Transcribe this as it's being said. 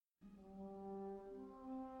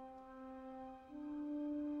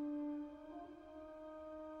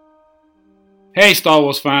Hey Star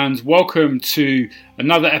Wars fans, welcome to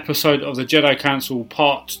another episode of the Jedi Council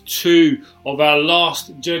Part 2 of our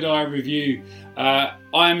Last Jedi review. I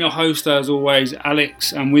am your host as always,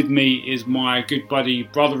 Alex, and with me is my good buddy,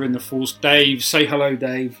 brother in the Force, Dave. Say hello,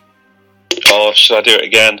 Dave. Oh, should I do it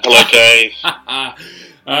again? Hello, Dave.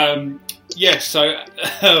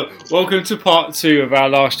 Welcome to Part 2 of our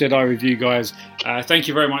Last Jedi review, guys. Thank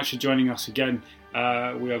you very much for joining us again.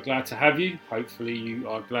 We are glad to have you. Hopefully you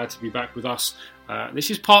are glad to be back with us.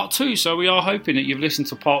 This is part 2, so we are hoping that you've listened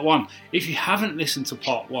to part 1. If you haven't listened to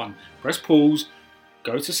part 1, press pause,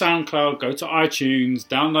 go to SoundCloud, go to iTunes,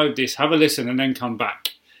 download this, have a listen, and then come back.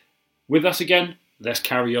 With us again, let's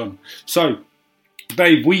carry on. So,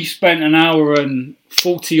 Dave, we spent an hour and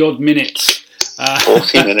 40 odd minutes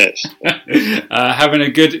 40 minutes. having a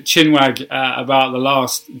good chinwag about The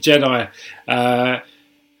Last Jedi.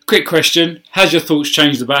 Quick question, has your thoughts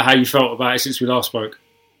changed about how you felt about it since we last spoke?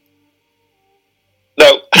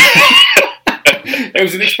 No. It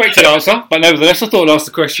was an expected answer, but nevertheless, I thought I'd ask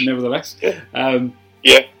the question nevertheless.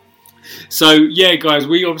 Yeah. So, yeah, guys,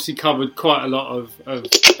 we obviously covered quite a lot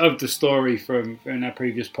of the story in our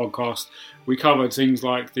previous podcast. We covered things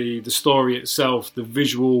like the story itself, the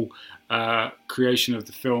visual creation of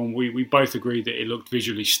the film. We both agreed that it looked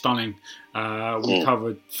visually stunning. We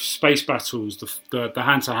covered space battles, the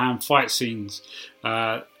hand-to-hand fight scenes,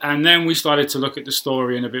 and then we started to look at the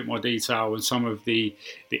story in a bit more detail and some of the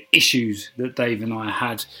issues that Dave and I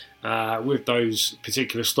had with those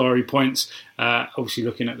particular story points. Obviously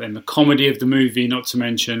looking at then the comedy of the movie, not to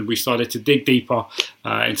mention we started to dig deeper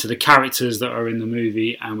into the characters that are in the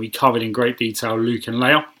movie, and we covered in great detail Luke and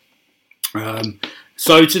Leia.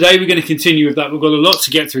 So today we're going to continue with that. We've got a lot to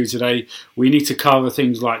get through today. We need to cover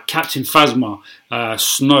things like Captain Phasma,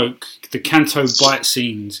 Snoke, the Canto Bight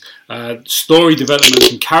scenes, story developments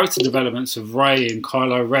and character developments of Rey and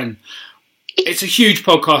Kylo Ren. It's a huge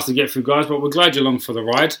podcast to get through, guys, but we're glad you're along for the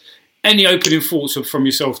ride. Any opening thoughts from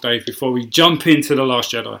yourself, Dave, before we jump into The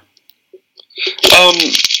Last Jedi?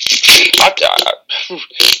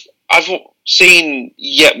 I've seen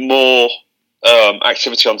yet more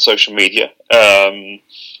activity on social media.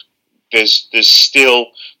 There's still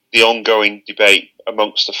the ongoing debate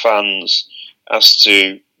amongst the fans as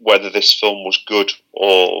to whether this film was good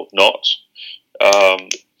or not.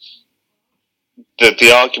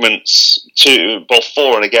 The arguments to both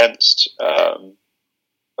for and against are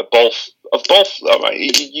both.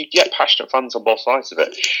 You get passionate fans on both sides of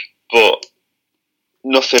it, but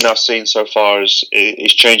nothing I've seen so far is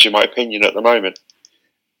changing my opinion at the moment.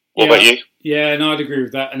 What about you? Yeah, no, I'd agree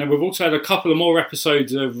with that. And then we've also had a couple of more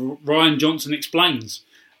episodes of Rian Johnson Explains,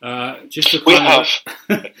 just to kind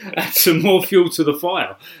of add some more fuel to the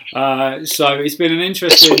fire. So it's been an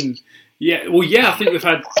interesting... I think we've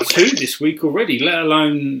had 2 this week already, let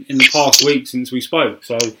alone in the past week since we spoke.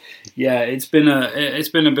 So, yeah, it's been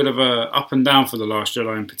a bit of a up and down for The Last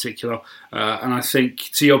Jedi in particular. And I think,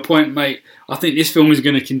 to your point, mate, I think this film is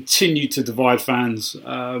going to continue to divide fans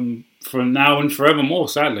for now and forevermore,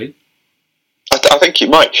 sadly. I think it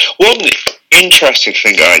might. One interesting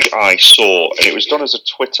thing I saw, and it was done as a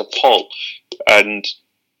Twitter poll, and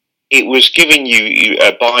it was giving you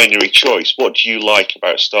a binary choice. What do you like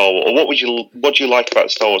about Star Wars, or what do you like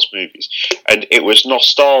about Star Wars movies? And it was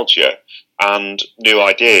nostalgia and new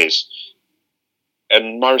ideas.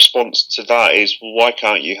 And my response to that is, why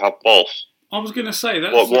can't you have both? I was going to say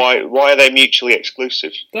that. Why are they mutually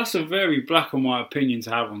exclusive? That's a very black and white opinion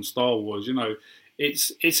to have on Star Wars. You know,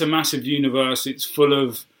 it's a massive universe. It's full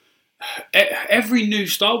of every new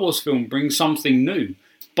Star Wars film brings something new,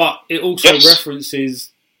 but it also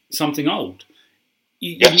references something old.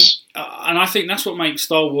 And I think that's what makes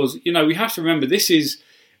Star Wars. You know, we have to remember this is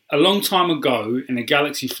a long time ago in a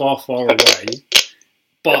galaxy far, far away,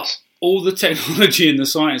 but all the technology and the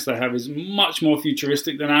science they have is much more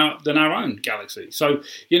futuristic than our own galaxy. So,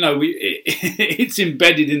 you know, it's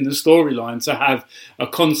embedded in the storyline to have a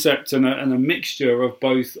concept and a mixture of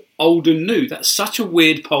both old and new. That's such a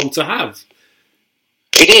weird pole to have.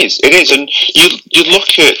 It is, and you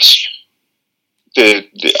look at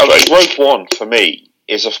Rogue One for me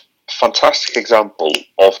is a fantastic example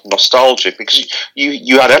of nostalgia, because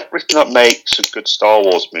you had everything that makes a good Star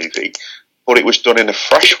Wars movie, but it was done in a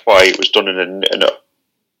fresh way. It was done in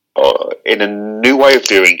a new way of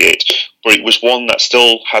doing it, but it was one that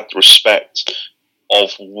still had the respect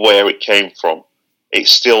of where it came from. It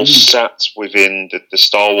still sat within the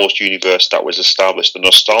Star Wars universe that was established. The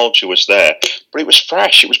nostalgia was there, but it was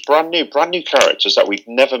fresh. It was brand new characters that we'd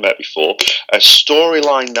never met before. A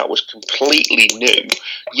storyline that was completely new.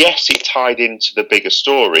 Yes, it tied into the bigger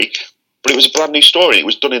story, but it was a brand new story. It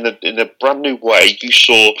was done in a brand new way. You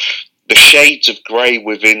saw the shades of grey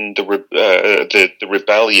within the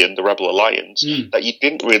rebellion, the Rebel Alliance, that you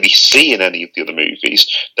didn't really see in any of the other movies.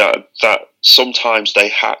 That sometimes they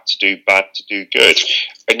had to do bad to do good,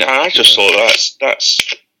 and I just thought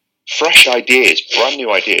that's fresh ideas, brand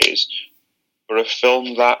new ideas for a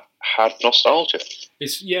film that had nostalgia.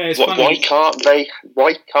 It's funny. Why can't they?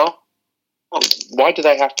 Why do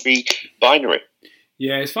they have to be binary?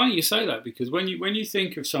 Yeah, it's funny you say that, because when you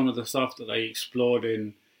think of some of the stuff that they explored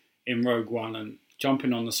in Rogue One, and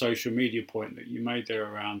jumping on the social media point that you made there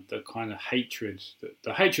around the kind of hatred,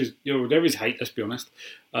 the hatred, there is hate, let's be honest.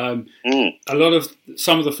 A lot of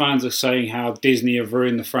some of the fans are saying how Disney have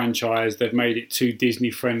ruined the franchise, they've made it too Disney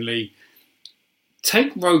friendly.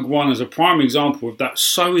 Take Rogue One as a prime example of that.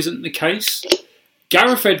 So isn't the case.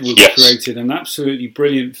 Gareth Edwards created an absolutely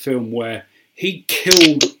brilliant film where he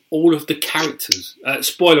killed all of the characters.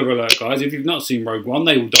 Spoiler alert, guys, if you've not seen Rogue One,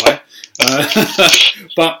 they will die.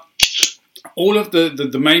 But all of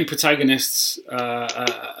the main protagonists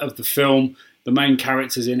of the film, the main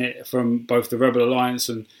characters in it from both the Rebel Alliance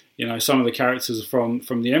and some of the characters from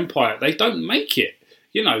the Empire, they don't make it.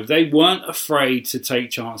 They weren't afraid to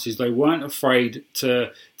take chances. They weren't afraid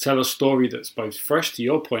to tell a story that's both fresh, to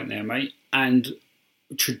your point there, mate, and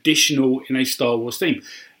traditional in a Star Wars theme.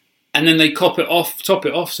 And then they top it off,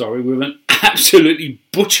 with an absolutely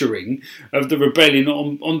butchering of the rebellion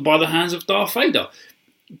on by the hands of Darth Vader.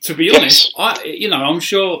 To be honest, I'm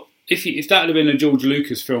sure if that had been a George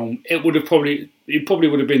Lucas film, it probably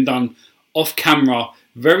would have been done off camera,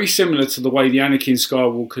 very similar to the way the Anakin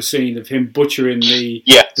Skywalker scene of him butchering the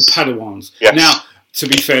Padawans. Yes. Now, to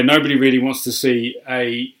be fair, nobody really wants to see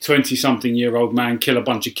a 20-something-year-old man kill a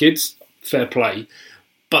bunch of kids. Fair play.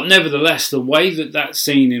 But nevertheless, the way that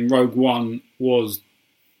scene in Rogue One was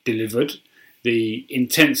delivered, the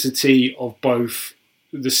intensity of both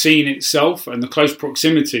the scene itself and the close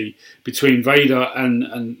proximity between Vader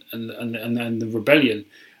and the rebellion,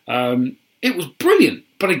 it was brilliant.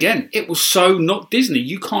 But again, it was so not Disney.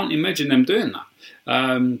 You can't imagine them doing that.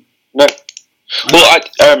 No. Well,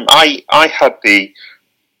 I had the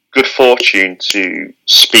good fortune to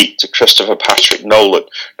speak to Christopher Patrick Nolan.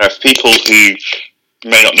 Now, for people who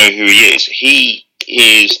may not know who he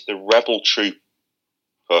is the rebel trooper,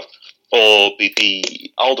 or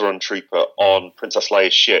the Alderaan trooper on Princess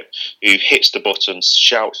Leia's ship, who hits the buttons,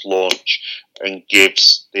 shouts launch, and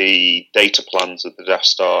gives the data plans of the Death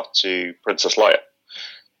Star to Princess Leia.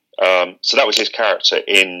 So that was his character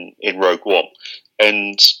in Rogue One.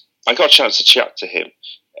 And I got a chance to chat to him,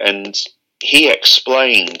 and he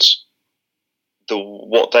explained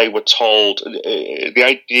what they were told, the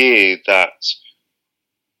idea that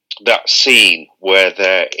scene where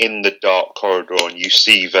they're in the dark corridor and you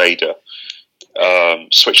see Vader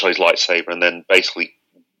switch on his lightsaber and then basically,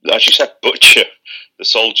 as you said, butcher the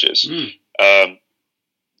soldiers. The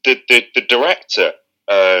director,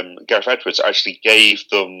 Gareth Edwards, actually gave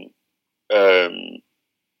them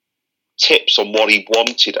tips on what he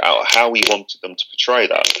wanted how he wanted them to portray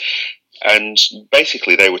that. And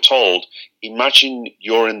basically they were told, imagine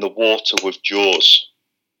you're in the water with Jaws.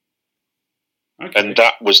 Okay. And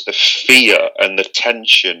that was the fear and the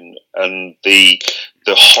tension and the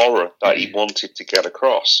horror that he wanted to get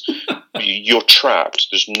across. You're trapped.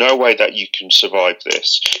 There's no way that you can survive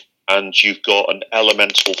this. And you've got an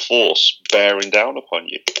elemental force bearing down upon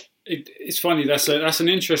you. It's funny. That's an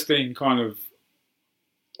interesting kind of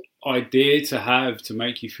idea to have to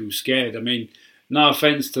make you feel scared. I mean, no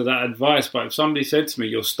offense to that advice, but if somebody said to me,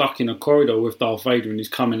 you're stuck in a corridor with Darth Vader and he's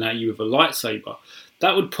coming at you with a lightsaber,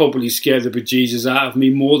 that would probably scare the bejesus out of me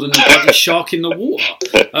more than a bloody shark in the water.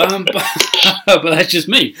 But that's just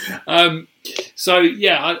me. So,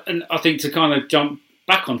 yeah, I think to kind of jump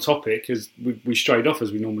back on topic, as we strayed off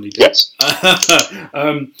as we normally do. Yes.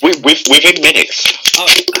 Within minutes.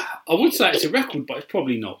 I would say it's a record, but it's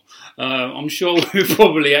probably not. I'm sure we've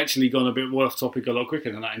probably actually gone a bit off topic a lot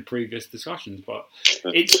quicker than that in previous discussions. But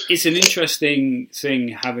it's an interesting thing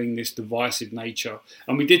having this divisive nature,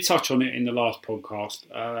 and we did touch on it in the last podcast.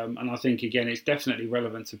 And I think again, it's definitely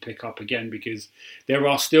relevant to pick up again because there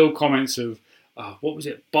are still comments of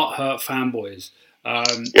butthurt fanboys.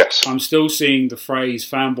 Yes. I'm still seeing the phrase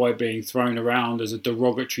fanboy being thrown around as a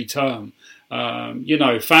derogatory term.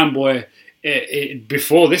 Fanboy.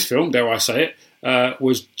 Before this film, dare I say it,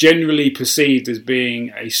 was generally perceived as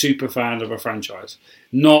being a super fan of a franchise,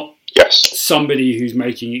 not somebody who's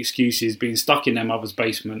making excuses, being stuck in their mother's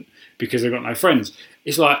basement because they've got no friends.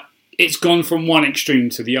 It's like it's gone from one extreme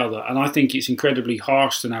to the other, and I think it's incredibly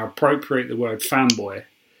harsh to now appropriate the word fanboy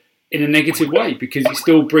in a negative way because it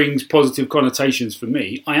still brings positive connotations for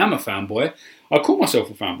me. I am a fanboy. I call myself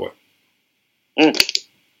a fanboy.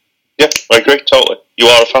 Yeah, I agree totally. You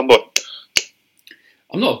are a fanboy.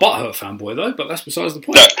 I'm not a butthurt fanboy though, but that's besides the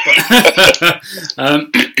point. No.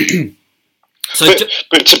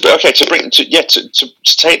 To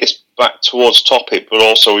take this back towards topic, but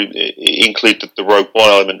also include the Rogue One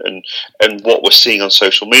element and what we're seeing on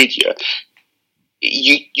social media.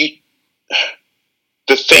 The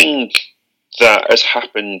thing that has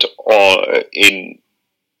happened in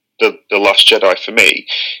the Last Jedi for me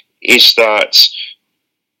is that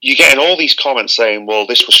you're getting all these comments saying, well,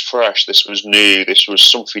 this was fresh, this was new, this was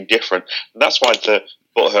something different. And that's why the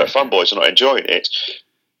butthurt fanboys are not enjoying it.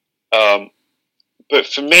 But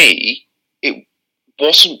for me, it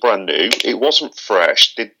wasn't brand new, it wasn't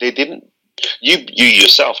fresh. They didn't... You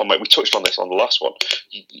yourself, we touched on this on the last one,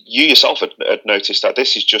 you yourself had noticed that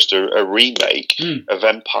this is just a remake of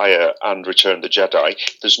Empire and Return of the Jedi.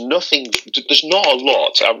 There's not a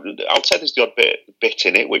lot. I'll say there's the odd bit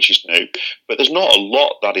in it, which is new, but there's not a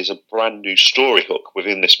lot that is a brand new story hook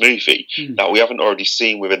within this movie that we haven't already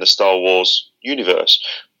seen within the Star Wars universe.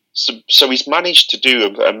 So he's managed to do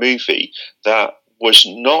a movie that was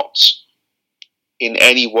not in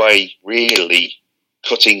any way really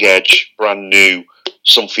cutting edge, brand new,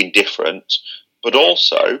 something different, but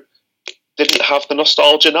also didn't have the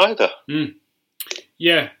nostalgia neither.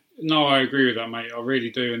 Yeah, no, I agree with that, mate. I really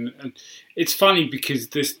do. And it's funny because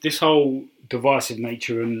this whole divisive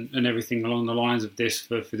nature and everything along the lines of this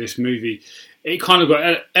for this movie, it kind of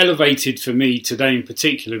got elevated for me today in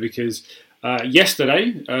particular because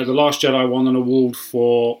yesterday, The Last Jedi won an award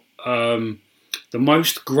for the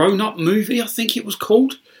most grown-up movie, I think it was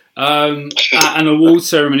called. At an award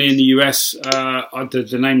ceremony in the US,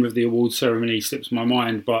 the name of the award ceremony slips my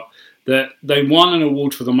mind, but that they won an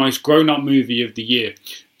award for the most grown-up movie of the year.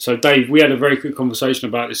 So, Dave, we had a very quick conversation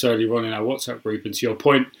about this earlier on in our WhatsApp group, and to your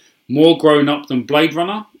point, more grown-up than Blade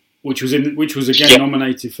Runner, which was again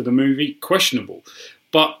nominated for the movie, questionable.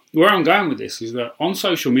 But where I'm going with this is that on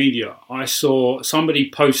social media, I saw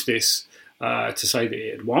somebody post this to say that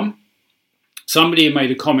it had won. Somebody had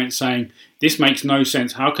made a comment saying, this makes no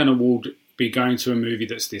sense. How can an award be going to a movie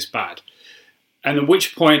that's this bad? And at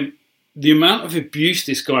which point, the amount of abuse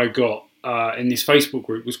this guy got in this Facebook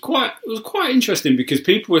group was quite interesting because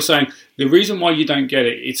people were saying the reason why you don't get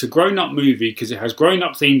it, it's a grown-up movie because it has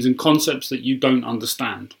grown-up themes and concepts that you don't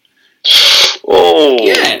understand. Oh.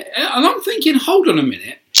 Yeah, and I'm thinking, hold on a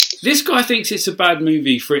minute. This guy thinks it's a bad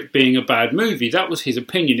movie for it being a bad movie. That was his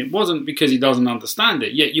opinion. It wasn't because he doesn't understand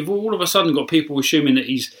it. Yet you've all of a sudden got people assuming that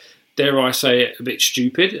he's, dare I say it, a bit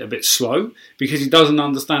stupid, a bit slow, because he doesn't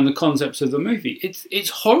understand the concepts of the movie. It's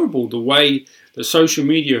horrible the way that social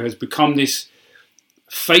media has become this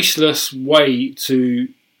faceless way to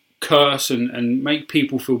curse and make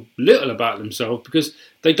people feel little about themselves because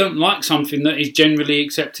they don't like something that is generally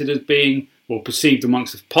accepted as being, or perceived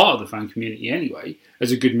amongst part of the fan community anyway,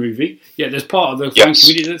 as a good movie. Yet there's part of the fan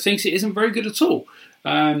community that thinks it isn't very good at all.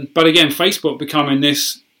 But again, Facebook becoming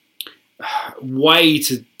this way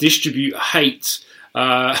to distribute hate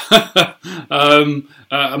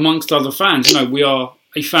amongst other fans. We are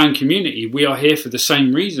a fan community. We are here for the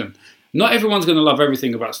same reason. Not everyone's going to love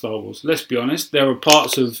everything about Star Wars. Let's be honest. There are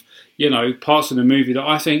parts of the movie that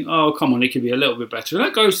I think, oh, come on, it could be a little bit better. And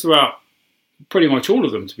that goes throughout pretty much all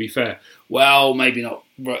of them, to be fair. Well, maybe not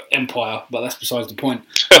Empire, but that's besides the point.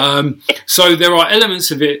 So there are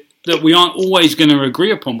elements of it that we aren't always going to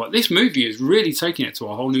agree upon, but this movie is really taking it to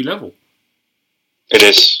a whole new level. It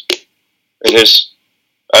is.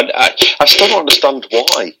 And I still don't understand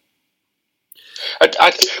why.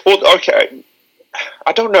 I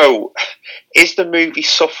don't know. Is the movie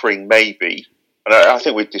suffering? Maybe, and I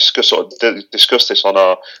think we discussed this on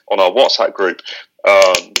our WhatsApp group.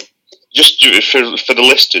 Just for the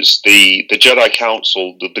listeners, the Jedi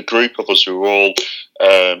Council, the group of us who are all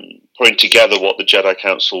putting together what the Jedi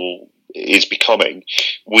Council is becoming,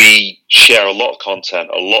 we share a lot of content,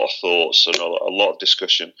 a lot of thoughts, and a lot of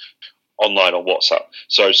discussion online on WhatsApp.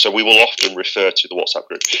 So we will often refer to the WhatsApp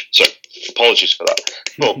group. So apologies for that.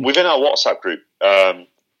 But within our WhatsApp group, there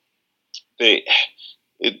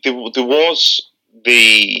was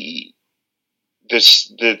the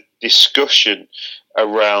discussion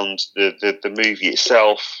around the movie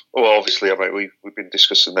itself. Well, obviously, we've been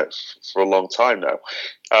discussing that for a long time now.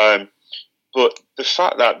 But the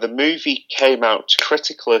fact that the movie came out to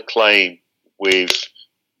critical acclaim with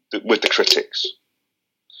the critics,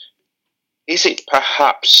 is it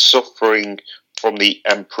perhaps suffering from the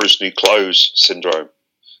Emperor's New Clothes syndrome?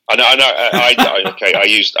 I know. Okay, I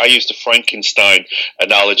used the Frankenstein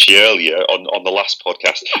analogy earlier on the last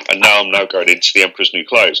podcast, and now I'm going into the Emperor's New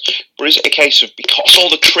Clothes. But is it a case of because all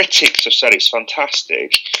the critics have said it's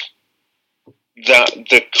fantastic, that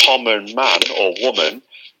the common man or woman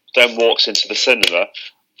then walks into the cinema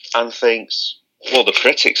and thinks, well, the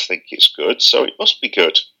critics think it's good, so it must be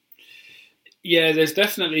good. Yeah, there's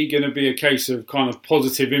definitely going to be a case of kind of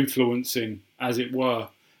positive influencing, as it were,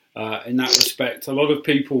 in that respect. A lot of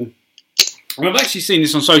people, and I've actually seen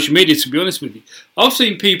this on social media, to be honest with you, I've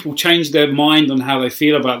seen people change their mind on how they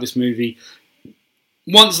feel about this movie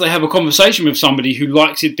once they have a conversation with somebody who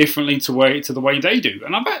likes it differently to the way they do.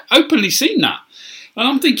 And I've openly seen that. And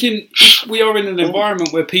I'm thinking, if we are in an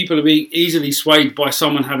environment where people are being easily swayed by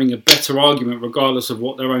someone having a better argument regardless of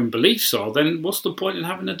what their own beliefs are, then what's the point in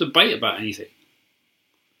having a debate about anything?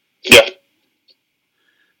 Yeah.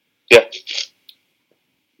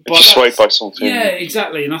 But just swayed by something. Yeah,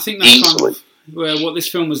 exactly. And I think that's kind of what this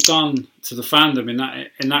film has done to the fandom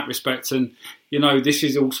in that respect. And, you know, this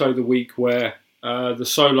is also the week where the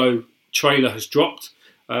Solo trailer has dropped.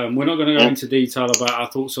 We're not going to go into detail about our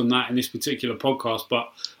thoughts on that in this particular podcast,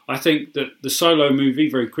 but I think that the Solo movie,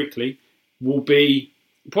 very quickly, will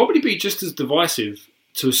probably be just as divisive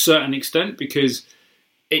to a certain extent, because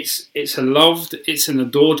it's an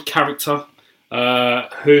adored character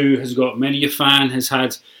who has got many a fan, has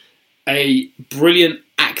had a brilliant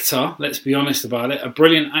actor, let's be honest about it, a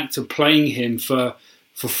brilliant actor playing him for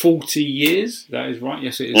 40 years. That is right.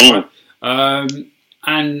 Yes, it is right.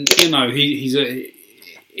 And, you know,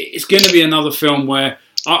 it's going to be another film where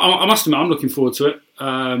I must admit I'm looking forward to it,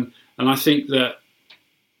 and I think that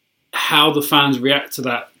how the fans react to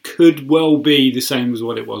that could well be the same as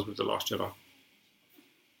what it was with The Last Jedi.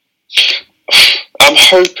 I'm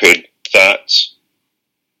hoping that,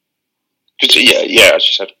 because as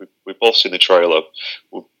you said, we've both seen the trailer.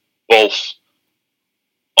 We're both,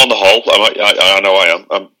 on the whole, I know I am.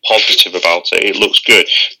 I'm positive about it. It looks good,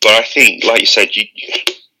 but I think, like you said,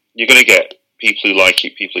 you're going to get people who like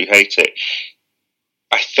it, people who hate it.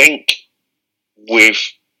 I think with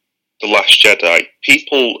The Last Jedi,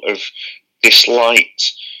 people have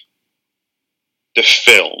disliked the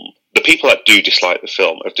film. The people that do dislike the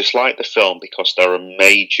film have disliked the film because there are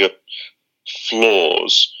major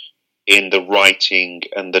flaws in the writing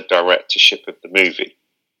and the directorship of the movie.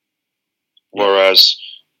 Whereas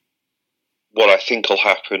what I think will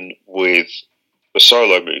happen with the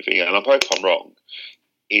Solo movie, and I hope I'm wrong,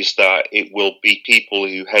 is that it will be people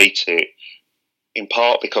who hate it in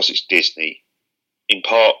part because it's Disney, in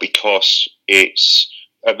part because it's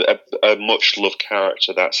a much-loved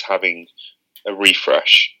character that's having a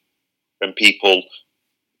refresh, and people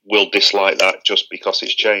will dislike that just because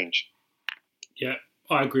it's change. Yeah,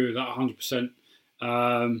 I agree with that 100%.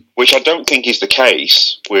 Which I don't think is the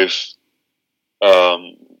case with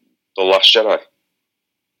The Last Jedi.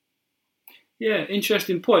 Yeah,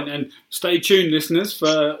 interesting point. And stay tuned, listeners,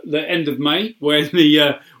 for the end of May when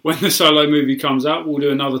the Solo movie comes out. We'll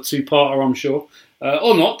do another two-parter, I'm sure,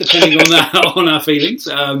 or not, depending on our feelings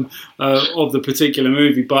of the particular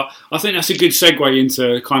movie. But I think that's a good segue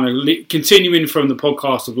into kind of continuing from the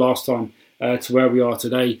podcast of last time to where we are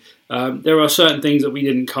today. There are certain things that we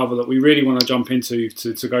didn't cover that we really want to jump into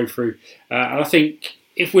to go through. And I think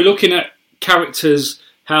if we're looking at characters,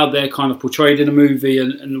 how they're kind of portrayed in a movie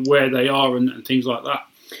and where they are and things like that,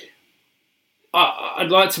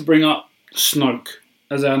 I'd like to bring up Snoke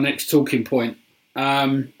as our next talking point.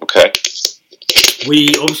 Okay.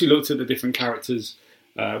 We obviously looked at the different characters.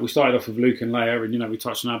 We started off with Luke and Leia, and we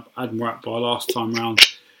touched on Admiral Akbar last time round.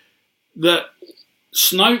 That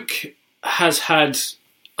Snoke has had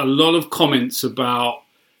a lot of comments about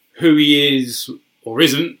who he is or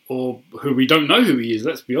isn't, or who we don't know who he is,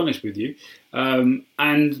 let's be honest with you. And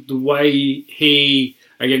the way he,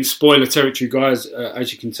 again, spoiler territory, guys,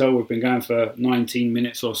 as you can tell, we've been going for 19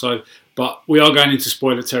 minutes or so, but we are going into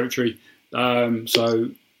spoiler territory,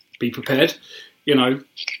 so be prepared.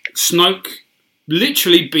 Snoke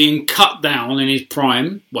literally being cut down in his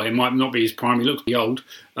prime. Well, it might not be his prime, he looks pretty old.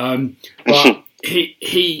 But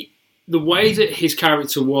he the way that his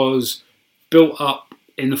character was built up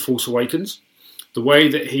in The Force Awakens, the way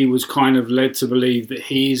that he was kind of led to believe that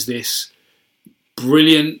he is this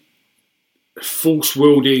brilliant,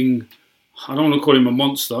 force-wielding, I don't want to call him a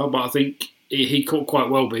monster, but I think he could quite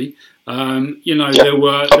well be. There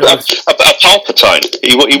were... A Palpatine.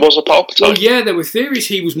 He was a Palpatine. Well, yeah, there were theories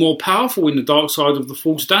he was more powerful in the dark side of the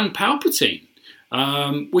Force than Palpatine,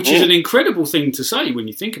 which is an incredible thing to say when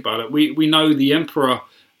you think about it. We know the Emperor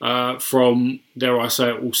from, dare I say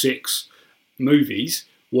it, all 6 movies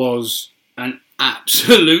was an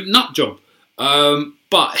absolute nut job.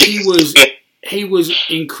 But he he was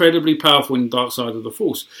incredibly powerful in the dark side of the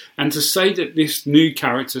Force. And to say that this new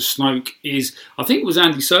character, Snoke, is... I think it was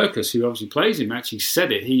Andy Serkis, who obviously plays him, actually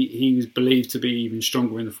said it. He was believed to be even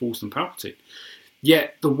stronger in the Force than Palpatine.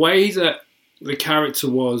 Yet the way that the character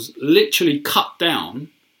was literally cut down,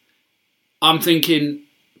 I'm thinking,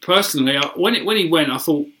 personally, when he went, I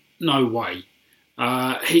thought, no way.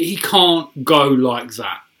 He can't go like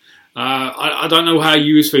that. I don't know how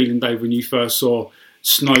you was feeling, Dave, when you first saw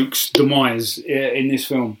Snoke's demise in this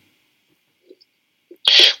film.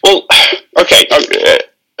 Well, okay,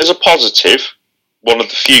 as a positive, one of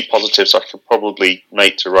the few positives I could probably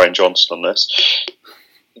make to Rian Johnson on this,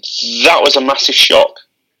 that was a massive shock.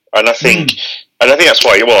 And I think that's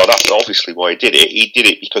why, that's obviously why he did it. He did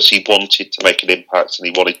it because he wanted to make an impact and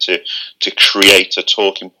he wanted to create a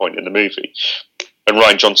talking point in the movie. And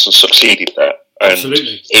Rian Johnson succeeded there. And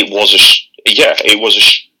absolutely. It was a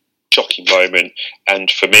shocking moment. And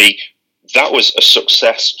for me, that was a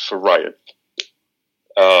success for Rian.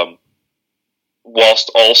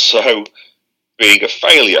 Whilst also being a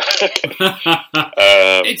failure.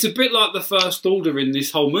 It's a bit like the First Order in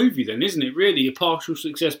this whole movie then, isn't it? Really, a partial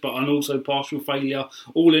success, but and also partial failure,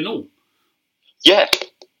 all in all. Yeah.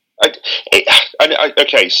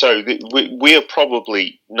 Okay, so we are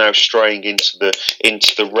probably now straying into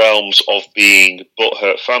the realms of being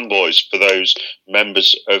butthurt fanboys for those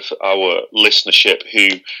members of our listenership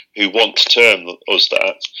who want to term us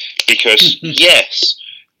that, because yes,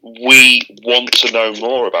 we want to know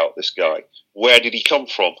more about this guy. Where did he come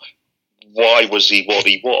from? Why was he what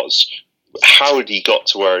he was? How had he got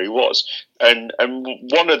to where he was? And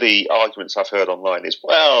one of the arguments I've heard online is,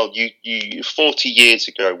 well, you 40 years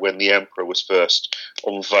ago when the Emperor was first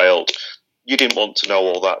unveiled, you didn't want to know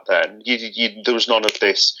all that then. There was none of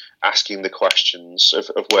this asking the questions of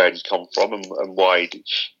where did he come from and why.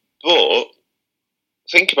 But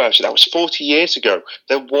think about it, that was 40 years ago.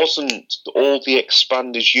 There wasn't all the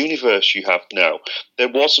expanded universe you have now. There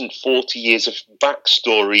wasn't 40 years of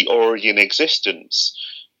backstory already in existence.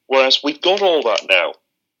 Whereas we've got all that now.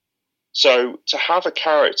 So to have a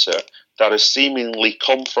character that has seemingly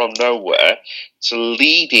come from nowhere to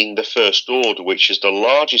leading the First Order, which is the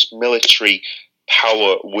largest military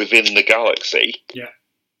power within the galaxy,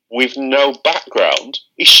 with no background,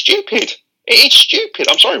 is stupid. It's stupid.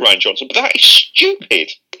 I'm sorry, Rian Johnson, but that is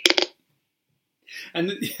stupid.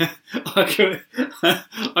 And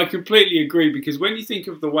I completely agree, because when you think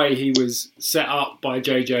of the way he was set up by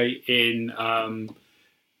JJ in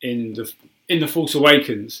the Force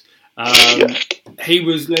Awakens, he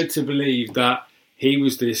was led to believe that he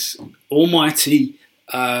was this almighty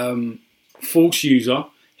Force user.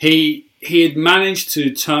 He had managed to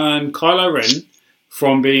turn Kylo Ren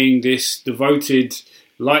from being this devoted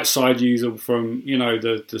light side user, from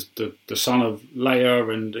the son of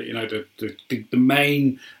Leia and the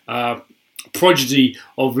main prodigy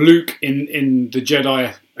of Luke in the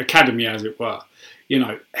Jedi Academy, as it were.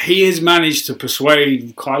 He has managed to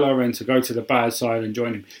persuade Kylo Ren to go to the bad side and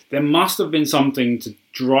join him. There must have been something to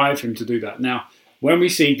drive him to do that. Now, when we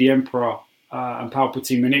see the Emperor and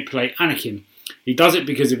Palpatine manipulate Anakin, he does it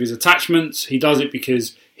because of his attachments. He does it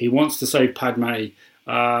because he wants to save Padme.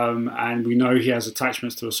 And we know he has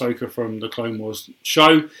attachments to Ahsoka from the Clone Wars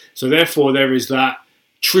show. So therefore, there is that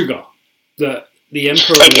trigger that the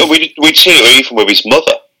Emperor... And we'd see it even with his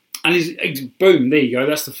mother. And boom, there you go.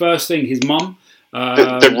 That's the first thing. His mum...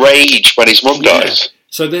 the rage when his mum dies.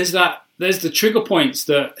 So there's the trigger points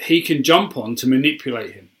that he can jump on to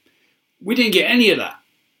manipulate him. We didn't get any of that.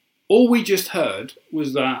 All we just heard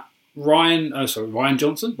was that Rian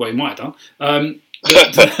Johnson, well, he might have done,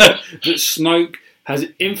 that Snoke has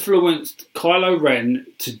influenced Kylo Ren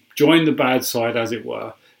to join the bad side, as it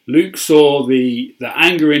were. Luke saw the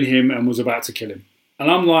anger in him and was about to kill him.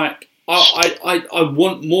 And I'm like, I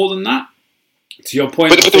want more than that. To your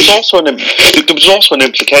point, but there was also an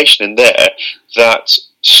implication in there that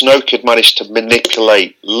Snoke had managed to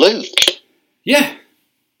manipulate Luke. Yeah,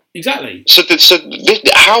 exactly. So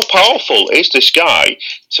how powerful is this guy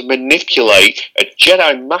to manipulate a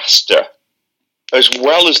Jedi Master as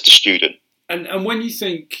well as the student? And when you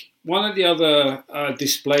think one of the other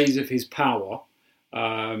displays of his power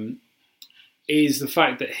is the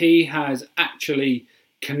fact that he has actually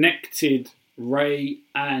connected Rey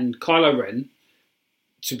and Kylo Ren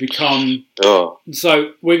to become...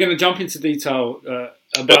 So we're going to jump into detail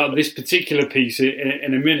about this particular piece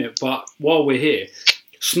in a minute, but while we're here,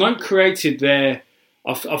 Snoke created their...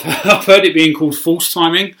 I've heard it being called force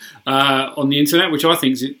timing on the internet, which I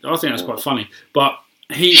think that's quite funny. But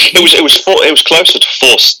it was closer to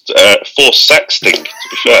force sexting, to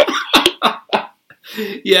be fair.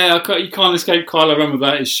 Yeah, you can't escape Kylo Ren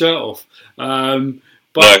without his shirt off.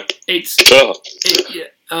 But no.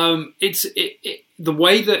 the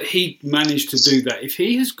way that he managed to do that. If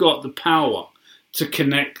he has got the power to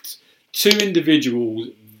connect two individuals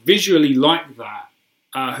visually like that,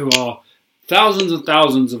 who are thousands and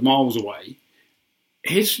thousands of miles away,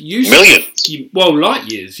 his use light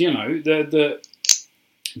years.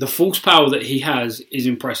 The force power that he has is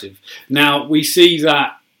impressive. Now we see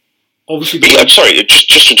that obviously. I'm sorry, just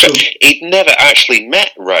he'd never actually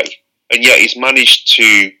met Rey, and yet he's managed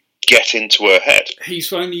to get into her head.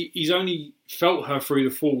 He's only felt her through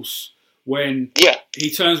the Force when he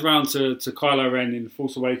turns around to Kylo Ren in The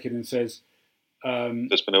Force Awakens and says,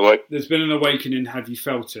 "There's been an awakening. Have you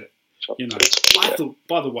felt it?" I thought.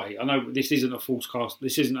 By the way, I know this isn't a Force cast.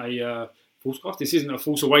 This isn't a Force cast. This isn't a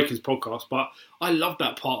Force Awakens podcast. But I love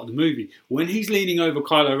that part of the movie when he's leaning over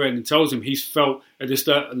Kylo Ren and tells him he's felt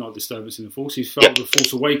not disturbance in the Force. He's felt the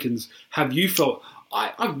Force Awakens. Have you felt?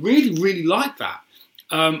 I really, really like that.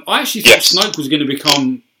 I actually thought Snoke was going to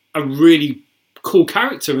become a really cool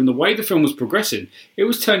character, and the way the film was progressing, it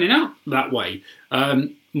was turning out that way.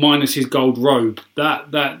 Minus his gold robe.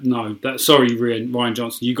 Sorry, Ryan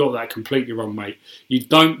Johnson, you got that completely wrong, mate. You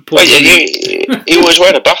don't put. He was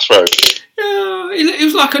wearing a bathrobe. Yeah, it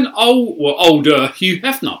was like an older Hugh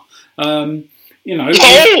Hefner. And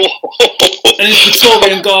his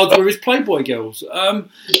Victorian guards were his Playboy girls. All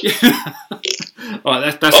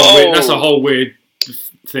right, that's a whole weird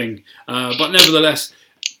thing. But nevertheless,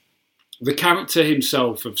 the character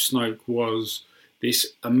himself of Snoke was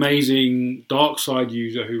this amazing dark side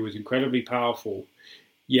user who was incredibly powerful.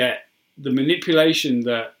 Yet the manipulation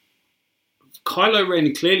that Kylo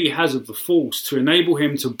Ren clearly has of the Force to enable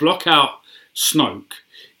him to block out Snoke.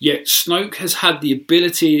 Yet Snoke has had the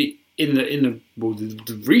ability in the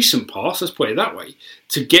recent past, let's put it that way,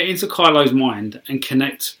 to get into Kylo's mind and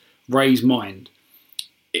connect Rey's mind.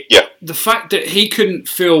 The fact that he couldn't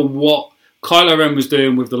feel what Kylo Ren was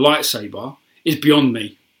doing with the lightsaber is beyond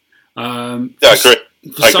me. I agree.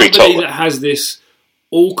 For somebody that has this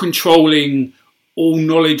all-controlling,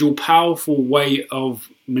 all-knowledge, all-powerful way of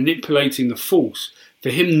manipulating the Force, for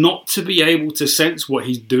him not to be able to sense what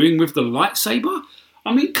he's doing with the lightsaber,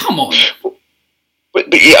 I mean, come on. But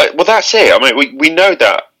that's it. I mean, we know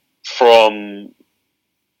that from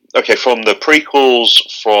the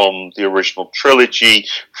prequels, from the original trilogy,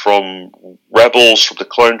 from Rebels, from the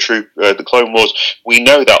Clone Wars. We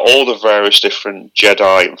know that all the various different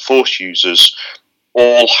Jedi and Force users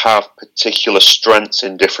all have particular strengths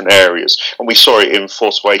in different areas, and we saw it in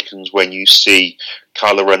Force Awakens when you see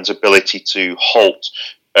Kylo Ren's ability to halt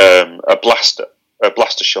a blaster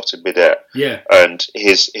shot in midair, and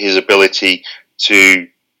his ability to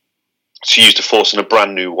use the Force in a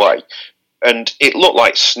brand new way. And it looked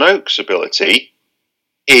like Snoke's ability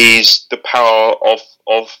is the power of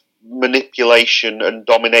manipulation and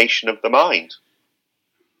domination of the mind.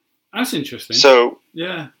 That's interesting. So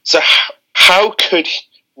how could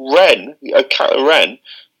Kylo Ren,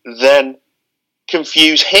 then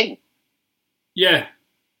confuse him? Yeah.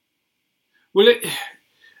 Well,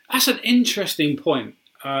 that's an interesting point.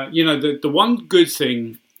 The one good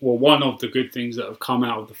thing, well, one of the good things that have come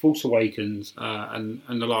out of The Force Awakens and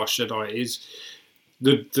The Last Jedi is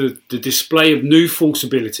the display of new Force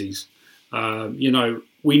abilities.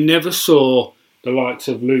 We never saw the likes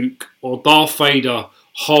of Luke or Darth Vader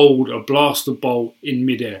hold a blaster bolt in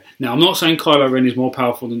midair. Now, I'm not saying Kylo Ren is more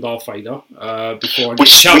powerful than Darth Vader. We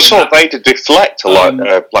saw Vader deflect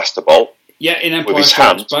a blaster bolt. Yeah, in Empire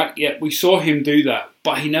Strikes Back. Yeah, we saw him do that,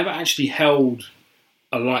 but he never actually held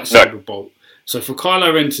a lightsaber bolt. So for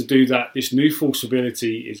Kylo Ren to do that, this new Force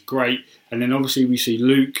ability is great. And then obviously we see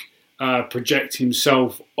Luke project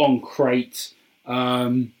himself on Crate.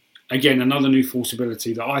 Again, another new Force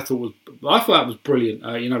ability that I thought was brilliant.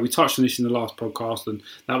 We touched on this in the last podcast, and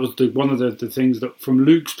that was one of the things that, from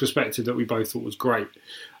Luke's perspective, that we both thought was great.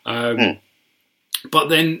 But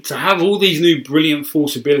then to have all these new brilliant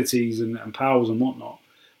Force abilities and powers and whatnot,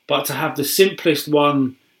 but to have the simplest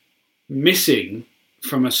one missing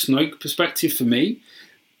from a Snoke perspective for me,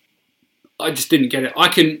 I just didn't get it. I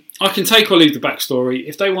can take or leave the backstory.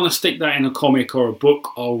 If they want to stick that in a comic or a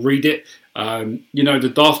book, I'll read it.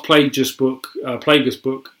 The Darth Plagueis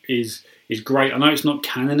book is great. I know it's not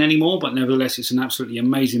canon anymore, but nevertheless, it's an absolutely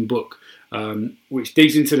amazing book, which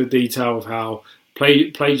digs into the detail of how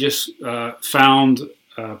Plagueis found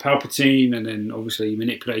Palpatine, and then obviously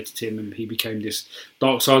manipulated him, and he became this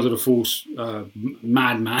dark side of the Force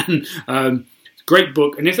madman. Great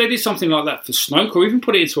book, and if they did something like that for Snoke, or even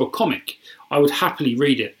put it into a comic, I would happily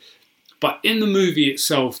read it. But in the movie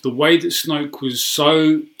itself, the way that Snoke was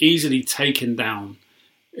so easily taken down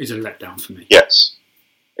is a letdown for me. Yes,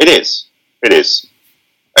 it is. It is.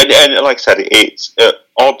 And like I said, it's at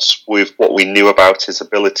odds with what we knew about his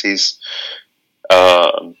abilities.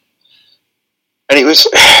 And it was,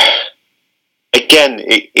 again,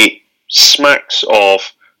 it smacks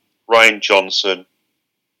of Rian Johnson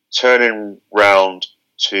turning round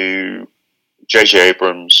to J.J.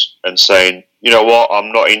 Abrams and saying, you know what,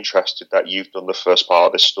 I'm not interested that you've done the first part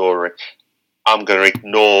of this story. I'm going to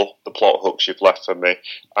ignore the plot hooks you've left for me.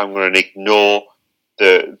 I'm going to ignore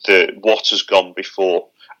the what has gone before.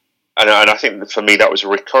 And I think that for me that was a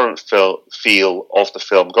recurrent feel of the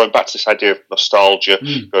film, going back to this idea of nostalgia,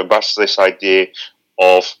 going back to this idea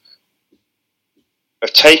of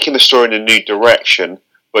taking the story in a new direction,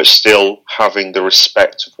 but still having the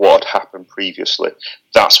respect of what had happened previously.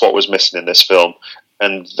 That's what was missing in this film,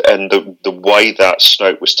 and the way that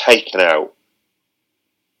Snoke was taken out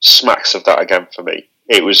smacks of that again for me.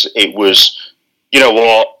 It was. You know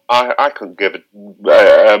what? I couldn't give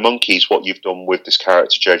a monkey's what you've done with this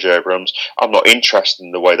character, J.J. Abrams. I'm not interested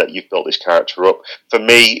in the way that you've built this character up. For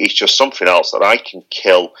me, it's just something else that I can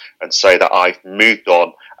kill and say that I've moved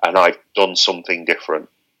on and I've done something different.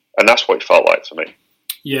 And that's what it felt like for me.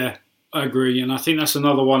 Yeah, I agree. And I think that's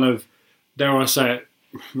another one of, dare I say it,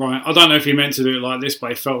 Ryan. I don't know if he meant to do it like this,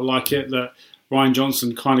 but it felt like it, that Rian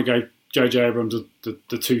Johnson kind of gave J.J. Abrams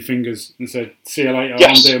the two fingers and said, see you later,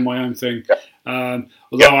 yes. I'm doing my own thing. Yeah.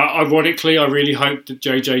 Although, ironically, I really hope that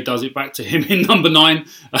JJ does it back to him in number 9,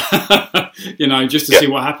 just to see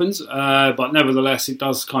what happens. But nevertheless, it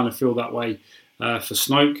does kind of feel that way for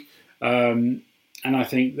Snoke. And I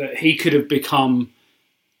think that he could have become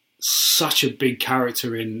such a big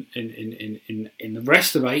character in the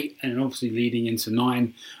rest of 8, and obviously leading into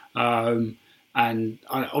 9.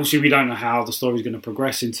 Obviously, we don't know how the story is going to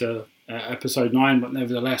progress into episode 9, but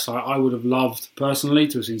nevertheless, I would have loved personally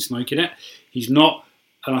to have seen Snoke in it. He's not,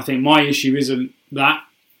 and I think my issue isn't that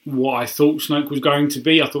what I thought Snoke was going to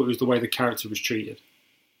be. I thought it was the way the character was treated.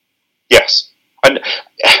 Yes, and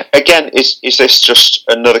again, is this just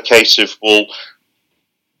another case of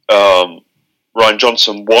Rian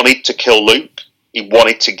Johnson wanted to kill Luke? He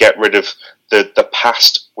wanted to get rid of the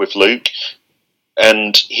past with Luke,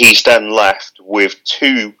 and he's then left with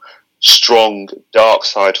 2 strong dark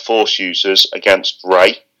side Force users against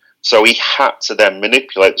Rey. So he had to then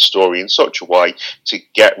manipulate the story in such a way to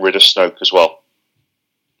get rid of Snoke as well.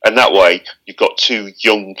 And that way, you've got 2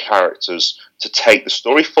 young characters to take the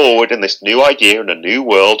story forward in this new idea and a new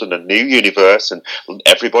world and a new universe, and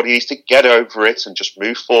everybody needs to get over it and just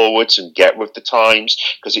move forwards and get with the times,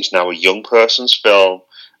 because it's now a young person's film.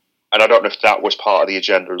 And I don't know if that was part of the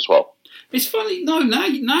agenda as well. It's funny, no, now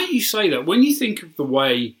you say that, when you think of the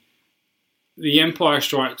way The Empire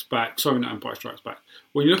Strikes Back, sorry, not Empire Strikes Back,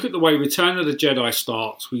 when you look at the way Return of the Jedi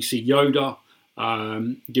starts, we see Yoda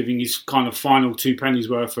giving his kind of final 2 pennies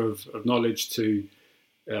worth of knowledge to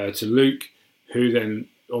Luke, who then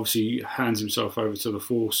obviously hands himself over to the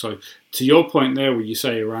Force. So to your point there, where you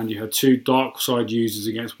say around you had 2 dark side users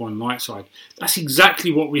against 1 light side, that's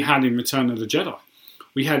exactly what we had in Return of the Jedi.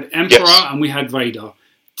 We had Emperor and we had Vader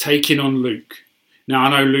taking on Luke. Now, I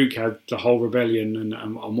know Luke had the whole rebellion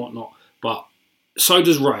and whatnot, but so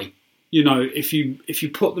does Rey. You know, if you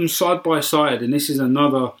put them side by side, and this is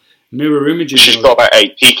another mirror image. She's got about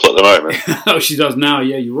 8 people at the moment. Oh, she does now.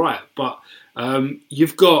 Yeah, you're right. But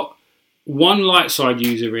you've got 1 light side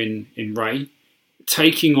user in Rey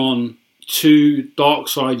taking on 2 dark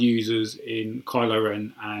side users in Kylo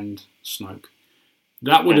Ren and Snoke.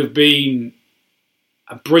 That would have been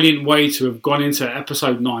a brilliant way to have gone into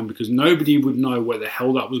episode 9, because nobody would know where the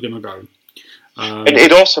hell that was going to go. And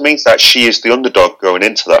it also means that she is the underdog going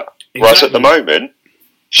into that. Exactly. Whereas at the moment,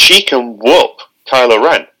 she can whoop Kylo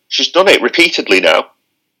Ren. She's done it repeatedly now.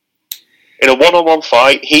 In a one-on-one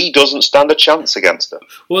fight, he doesn't stand a chance against her.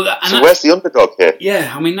 Well, so where's the underdog here?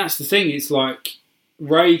 Yeah, I mean, that's the thing. It's like,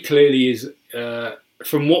 Rey clearly is,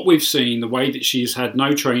 from what we've seen, the way that she's had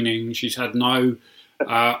no training, she's had no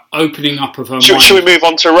opening up of her mind. Should we move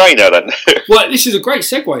on to Rey now then? Well, this is a great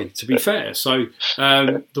segue, to be fair. So,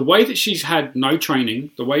 the way that she's had no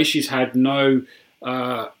training, the way she's had no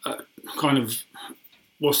kind of,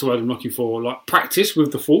 what's the word I'm looking for, like practice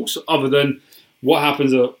with the Force, other than what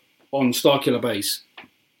happens on Starkiller Base,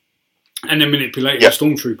 and then manipulating a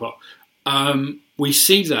Stormtrooper. We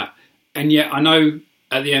see that, and yet I know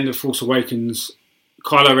at the end of Force Awakens,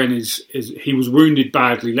 Kylo Ren he was wounded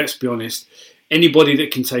badly. Let's be honest. Anybody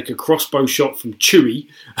that can take a crossbow shot from Chewie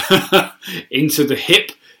into the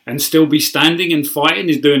hip and still be standing and fighting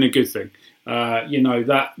is doing a good thing.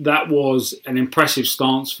 That was an impressive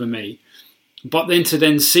stance for me. But then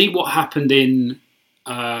to see what happened in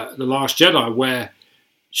The Last Jedi, where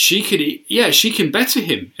she can better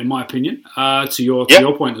him, in my opinion. To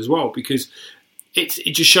your point as well, because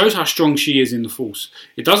it just shows how strong she is in the Force.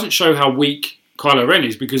 It doesn't show how weak Kylo Ren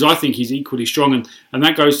is, because I think he's equally strong, and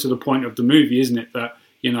that goes to the point of the movie, isn't it? That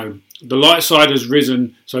the light side has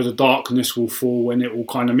risen, so the darkness will fall, and it will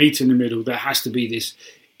kind of meet in the middle. There has to be this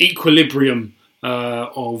equilibrium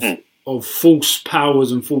of Force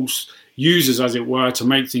powers and Force users, as it were, to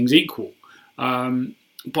make things equal.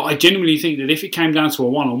 But I genuinely think that if it came down to a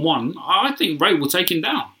one-on-one, I think Rey will take him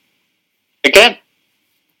down. Again,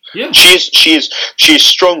 yeah, she is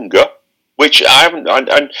stronger, which I haven't.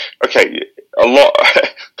 Okay, a lot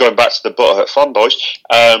going back to the Butterhurt fanboys.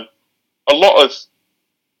 A lot of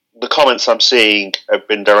the comments I'm seeing have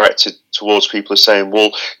been directed towards people saying,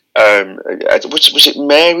 "Well, was it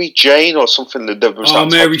Mary Jane or something that was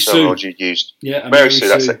that Mary Sue used? Yeah, Mary Sue.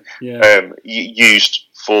 That's it. Yeah. Used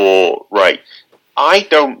for Rey. I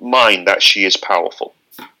don't mind that she is powerful.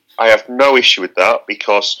 I have no issue with that,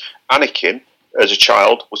 because Anakin, as a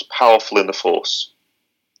child, was powerful in the Force.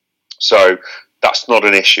 So that's not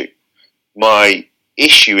an issue. My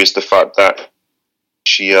issue is the fact that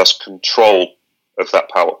she has control of that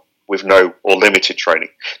power with no or limited training.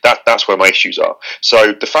 That's where my issues are.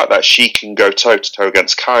 So the fact that she can go toe to toe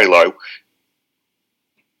against Kylo,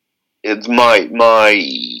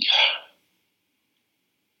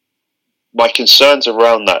 my concerns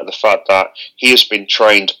around that are the fact that he has been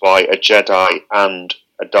trained by a Jedi and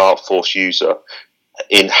a Dark Force user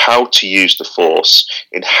in how to use the Force,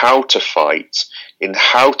 in how to fight, in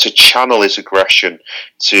how to channel his aggression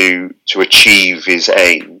to achieve his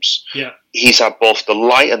aims. Yeah. He's had both the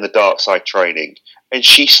light and the dark side training, and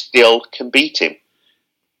she still can beat him.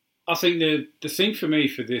 I think the thing for me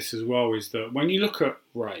for this as well is that when you look at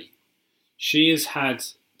Rey, she has had,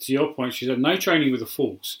 to your point, she's had no training with the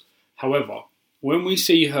Force. However, when we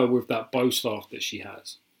see her with that bow staff that she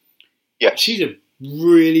has, she's a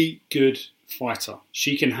really good fighter.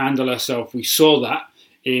 She can handle herself. We saw that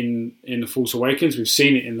in The Force Awakens. We've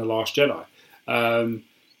seen it in The Last Jedi.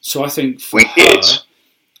 So I think for her,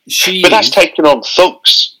 but that's taking on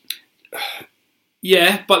thugs.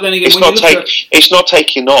 Yeah, but then again, it's not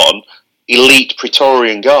taking on elite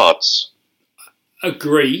Praetorian guards.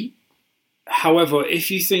 Agree. However, if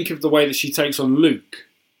you think of the way that she takes on Luke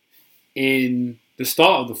in the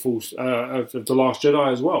start of the Force of The Last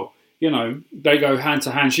Jedi as well, they go hand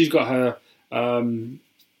to hand. She's got her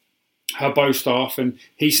bow staff, and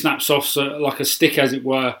he snaps off like a stick, as it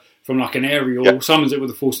were, from like an aerial, summons it with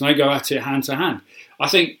the Force, and they go at it hand to hand. I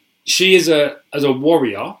think she is as a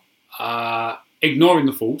warrior, ignoring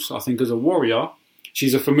the Force. I think as a warrior,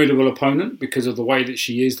 she's a formidable opponent because of the way that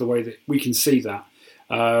she is, the way that we can see that.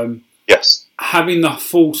 Yes, having the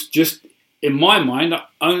Force, just in my mind,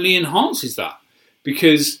 only enhances that,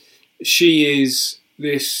 because she is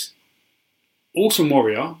this awesome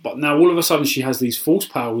warrior, but now all of a sudden she has these Force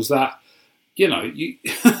powers that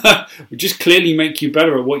just clearly make you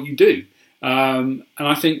better at what you do. And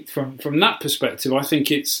I think from that perspective, I think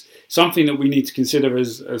it's something that we need to consider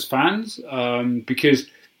as fans, because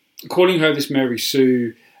calling her this Mary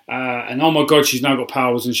Sue, and oh my God, she's now got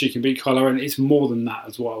powers and she can beat Kylo Ren, it's more than that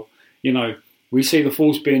as well. We see the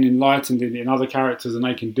Force being enlightened in other characters, and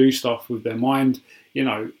they can do stuff with their mind.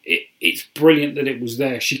 It's brilliant that it was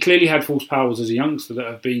there. She clearly had Force powers as a youngster that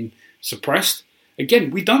have been suppressed.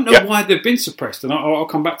 Again, we don't know why they've been suppressed, and I'll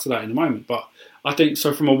come back to that in a moment. But I think,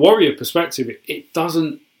 so from a warrior perspective, it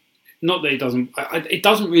doesn't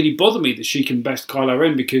really bother me that she can best Kylo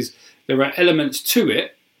Ren, because there are elements to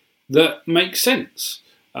it that make sense.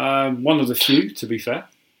 One of the few, to be fair.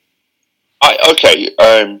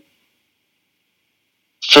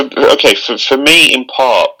 For me, in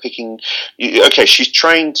part, she's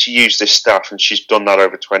trained to use this staff, and she's done that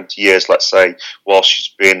over 20 years, let's say, while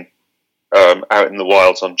she's been out in the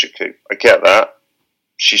wilds on Jakku. I get that.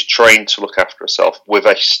 She's trained to look after herself with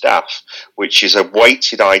a staff, which is a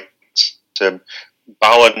weighted item,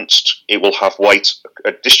 balanced. It will have weight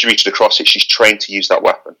distributed across it. She's trained to use that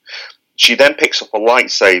weapon. She then picks up a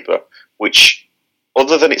lightsaber, which,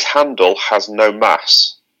 other than its handle, has no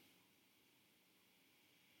mass.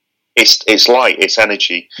 It's light, it's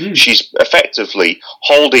energy. She's effectively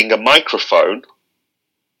holding a microphone,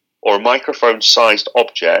 or a microphone-sized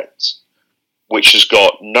object, which has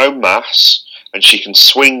got no mass, and she can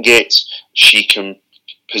swing it, she can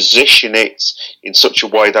position it in such a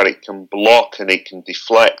way that it can block, and it can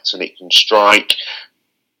deflect, and it can strike.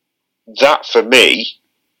 That, for me,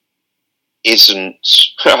 isn't...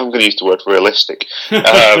 I'm going to use the word realistic.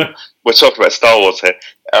 We're talking about Star Wars here.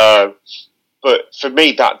 But for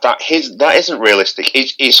me, that isn't realistic.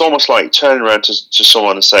 It's almost like turning around to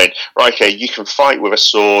someone and saying, right, okay, you can fight with a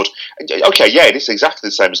sword. Okay, yeah, it is exactly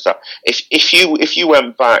the same as that. If you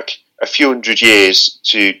went back a few hundred years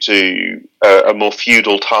to a more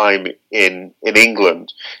feudal time in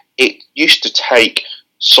England, it used to take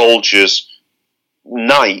soldiers,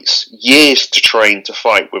 knights, years to train to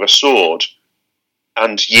fight with a sword,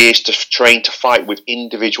 and years to train to fight with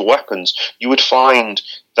individual weapons. You would find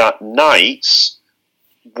that knights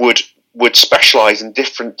would specialise in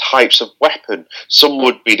different types of weapon. Some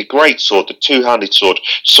would be the great sword, the two-handed sword.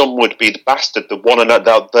 Some would be the bastard,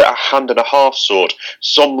 the hand and a half sword.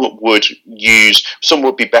 Some would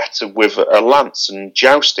be better with a lance and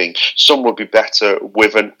jousting. Some would be better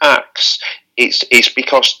with an axe. It's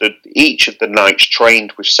because each of the knights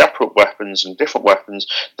trained with separate weapons and different weapons.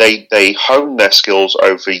 They honed their skills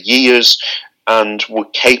over years and were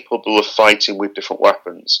capable of fighting with different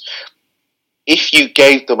weapons. If you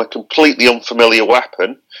gave them a completely unfamiliar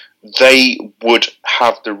weapon, they would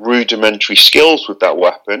have the rudimentary skills with that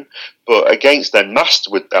weapon, but against their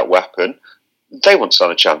master with that weapon, they wouldn't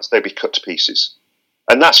stand a chance. They'd be cut to pieces.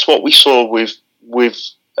 And that's what we saw with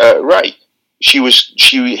Rey. She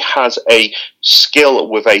has a skill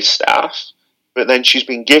with a staff, but then she's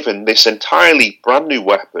been given this entirely brand new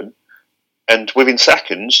weapon, and within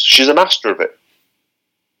seconds, she's a master of it.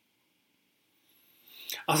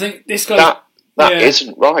 I think this goes... That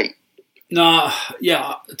isn't right. No,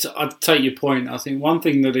 yeah, I'd take your point. I think one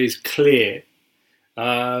thing that is clear,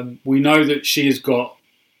 we know that she's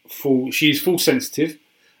full sensitive.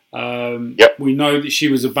 Yep. We know that she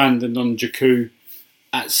was abandoned on Jakku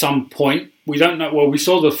at some point. We don't know. Well, we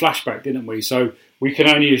saw the flashback, didn't we? So we can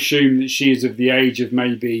only assume that she is of the age of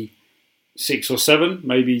maybe 6 or 7,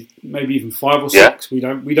 maybe even 5 or 6. We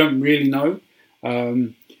don't really know.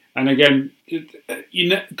 And again,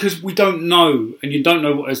 because we don't know, and you don't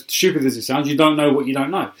know what, as stupid as it sounds, you don't know what you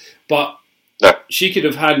don't know. But she could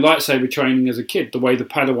have had lightsaber training as a kid, the way the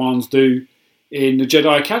Padawans do in the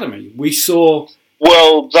Jedi Academy. We saw...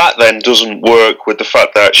 Well, that then doesn't work with the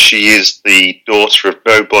fact that she is the daughter of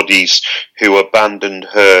nobodies who abandoned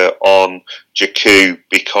her on Jakku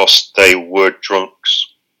because they were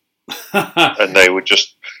drunks. And they were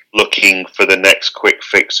just looking for the next quick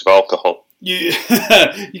fix of alcohol. You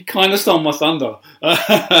kind of stole my thunder.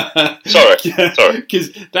 Sorry.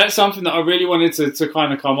 Because that's something that I really wanted to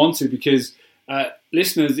kind of come onto, because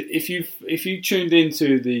listeners, if you tuned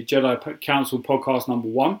into the Jedi Council podcast number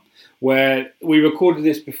 1, where we recorded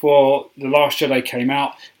this before The Last Jedi came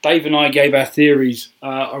out, Dave and I gave our theories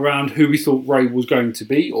around who we thought Rey was going to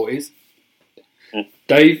be, or is.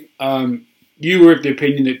 Dave, you were of the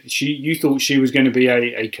opinion that you thought she was going to be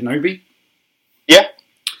a Kenobi. Yeah.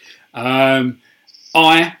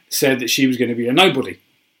 I said that she was going to be a nobody.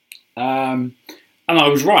 And I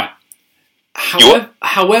was right.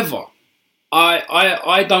 However,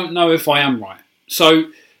 I don't know if I am right. So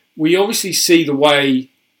we obviously see the way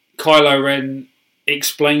Kylo Ren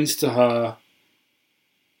explains to her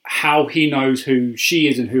how he knows who she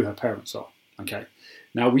is and who her parents are. Okay.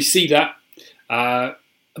 Now we see that,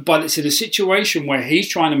 but it's in a situation where he's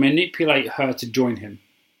trying to manipulate her to join him.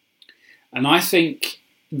 And I think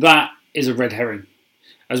that is a red herring.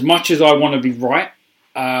 As much as I want to be right,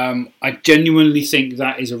 I genuinely think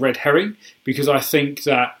that is a red herring, because I think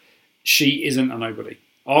that she isn't a nobody.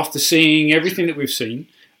 After seeing everything that we've seen,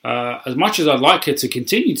 as much as I'd like her to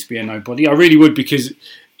continue to be a nobody, I really would, because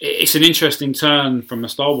it's an interesting turn from a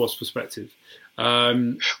Star Wars perspective.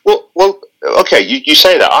 Well, okay, you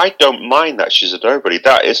say that. I don't mind that she's a nobody.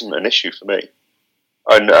 That isn't an issue for me.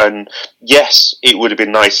 And yes, it would have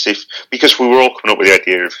been nice if, because we were all coming up with the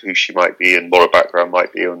idea of who she might be and what her background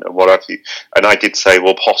might be and what have you. And I did say,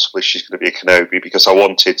 well, possibly she's going to be a Kenobi, because I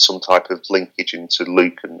wanted some type of linkage into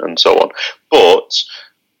Luke and so on. But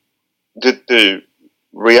the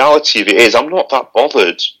reality of it is, I'm not that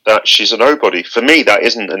bothered that she's a nobody. For me, that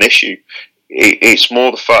isn't an issue. It's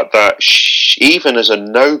more the fact that even as a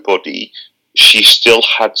nobody, she still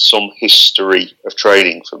had some history of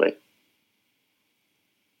training for me.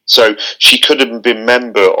 So she could have been a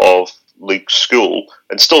member of Luke's school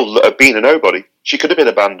and still have been a nobody. She could have been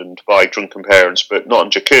abandoned by drunken parents, but not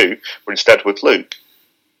on Jakku, but instead with Luke.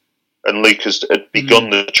 And Luke had begun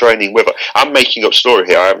the training with her. I'm making up story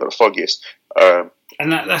here. I haven't got the foggiest.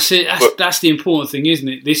 And that's it. That's the important thing, isn't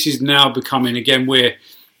it? This is now becoming, again, we're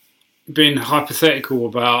being hypothetical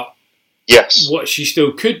about what she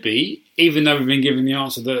still could be, even though we've been given the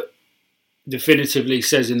answer that definitively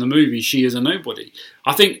says in the movie she is a nobody.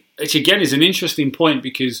 I think, which again is an interesting point,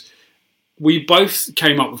 because we both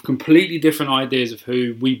came up with completely different ideas of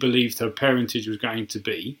who we believed her parentage was going to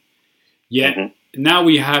be. Yet now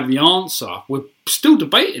we have the answer. We're still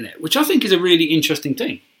debating it, which I think is a really interesting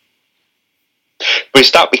thing. But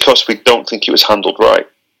is that because we don't think it was handled right?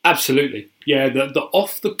 Absolutely. Yeah, the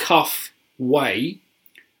off-the-cuff way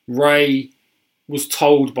Rey was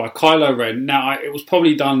told by Kylo Ren. Now, it was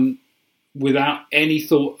probably done without any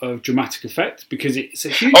thought of dramatic effect because it's a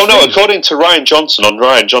huge thing. According to Rian Johnson on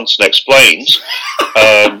Rian Johnson Explains,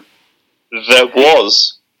 there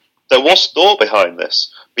was thought behind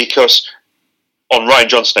this because on Rian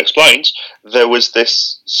Johnson Explains, there was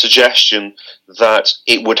this suggestion that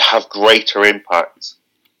it would have greater impact,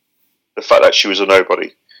 the fact that she was a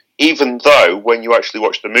nobody. Even though, when you actually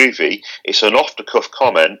watch the movie, it's an off-the-cuff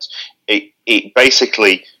comment, it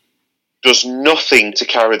basically does nothing to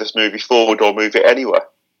carry this movie forward or move it anywhere.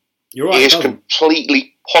 You're right. It is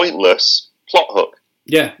completely pointless plot hook.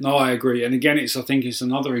 Yeah, no, I agree. And again, I think it's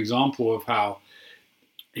another example of how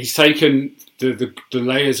he's taken the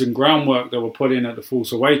layers and groundwork that were put in at The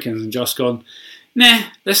Force Awakens and just gone, nah,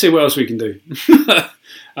 let's see what else we can do.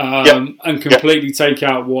 And completely take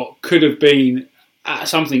out what could have been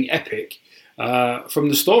something epic from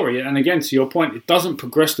the story. And again, to your point, it doesn't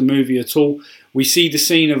progress the movie at all. We see the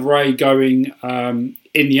scene of Rey going in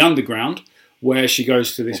the underground where she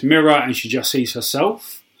goes to this mirror and she just sees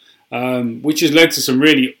herself, which has led to some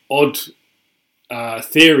really odd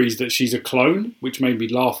theories that she's a clone, which made me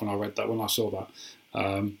laugh when I saw that.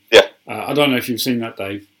 I don't know if you've seen that,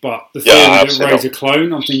 Dave, but the theory that Rey's a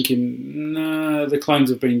clone, I'm thinking, nah, the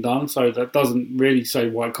clones have been done, so that doesn't really say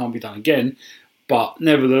why it can't be done again. But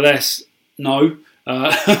nevertheless, no.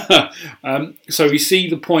 So we see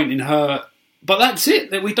the point in her, but that's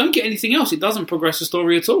it. That we don't get anything else. It doesn't progress the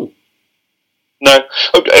story at all. No.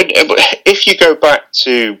 If you go back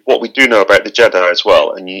to what we do know about the Jedi as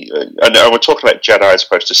well, and we're talking about Jedi as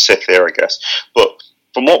opposed to Sith here, I guess, but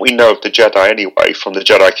from what we know of the Jedi anyway, from the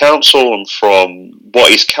Jedi Council and from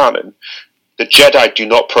what is canon, the Jedi do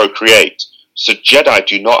not procreate. So Jedi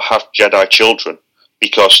do not have Jedi children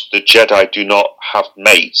because the Jedi do not have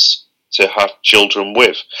mates to have children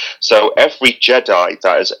with. So every Jedi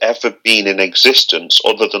that has ever been in existence,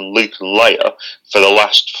 other than Luke and Leia, for the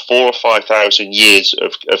last 4,000 or 5,000 years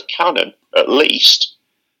of canon, at least,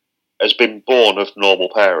 has been born of normal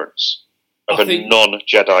parents, of a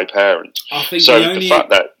non-Jedi parent. So the fact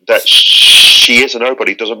that she is a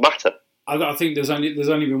nobody doesn't matter. I think there's only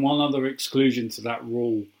been one other exclusion to that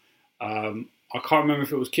rule. I can't remember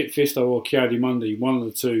if it was Kit Fisto or Ki-Adi-Mundi, one of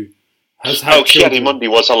the two. Ki-Adi-Mundi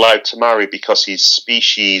was allowed to marry because his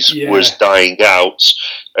species was dying out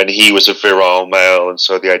and he was a virile male, and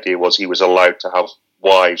so the idea was he was allowed to have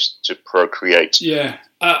wives to procreate. Yeah.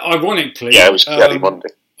 Ironically... Yeah, it was Ki-Adi-Mundi.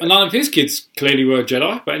 None of his kids clearly were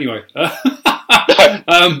Jedi, but anyway. Well,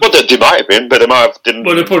 they might have been, but they might have didn't.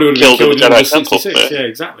 Well, they probably would have been killed in Jedi 66. Yeah,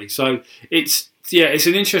 exactly. So it's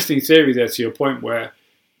an interesting theory there, to your point, where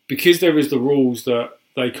because there is the rules that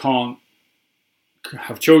they can't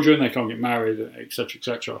have children, they can't get married, etc.,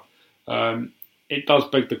 etc. It does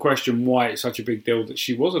beg the question why it's such a big deal that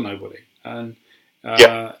she was a nobody. And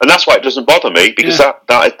and that's why it doesn't bother me, because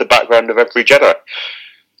that is the background of every Jedi.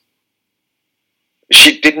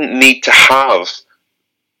 She didn't need to have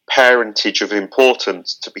parentage of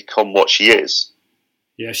importance to become what she is.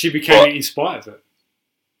 Yeah, she became it in spite of it.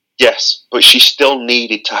 Yes, but she still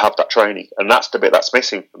needed to have that training, and that's the bit that's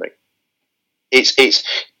missing for me. It's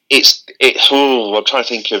I'm trying to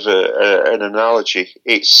think of an analogy.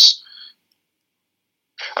 It's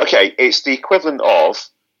the equivalent of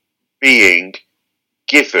being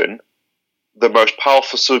given the most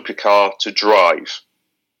powerful supercar to drive.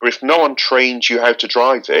 But if no one trains you how to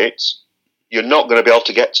drive it, you're not going to be able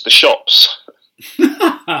to get to the shops.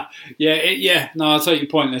 No, I'll take your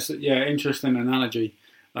point. That's interesting analogy.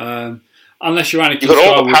 Unless you're Anakin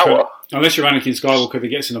Skywalker that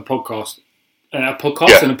gets in a podcast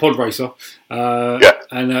and a pod racer,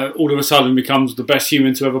 and all of a sudden becomes the best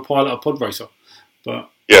human to ever pilot a pod racer.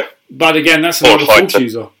 But again, that's another Force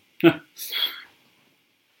user.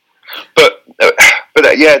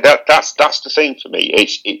 That's the thing for me.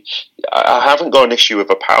 I haven't got an issue with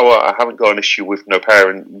her power. I haven't got an issue with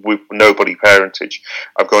nobody parentage.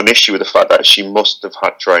 I've got an issue with the fact that she must have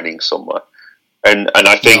had training somewhere. And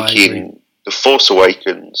I think in The Force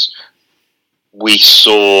Awakens, we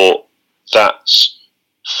saw that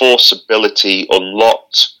Force ability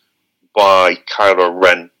unlocked by Kylo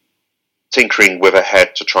Ren tinkering with her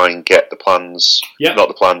head to try and get the plans, not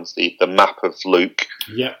the plans, the map of Luke.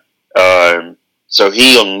 Yeah. So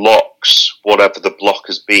he unlocks whatever the block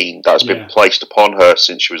has been that has been placed upon her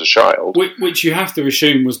since she was a child. Which you have to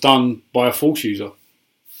assume was done by a Force user.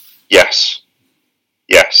 Yes.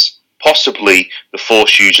 possibly the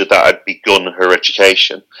Force user that had begun her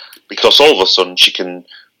education, because all of a sudden she can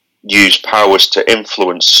use powers to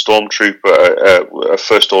influence a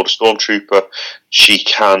First Order Stormtrooper. She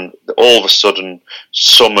can all of a sudden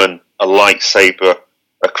summon a lightsaber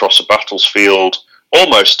across a battlefield.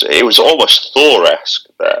 It was almost Thor-esque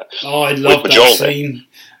there. Oh, I love that scene.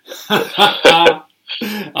 That's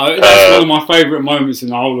one of my favourite moments in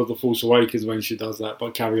the whole of The Force Awakens when she does that.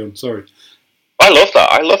 But carry on, sorry. I love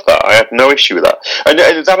that. I have no issue with that. And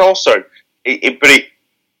that also,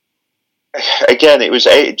 again, it was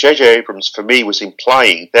J.J. Abrams, for me, was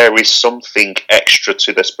implying there is something extra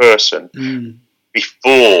to this person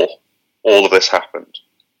before all of this happened.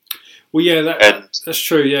 Well, yeah, that's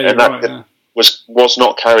true. Yeah, and that right, was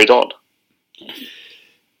not carried on.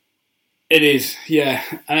 It is, yeah.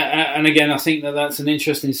 And again, I think that's an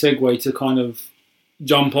interesting segue to kind of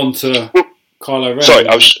jump onto Kylo Ren. Sorry,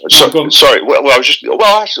 sorry.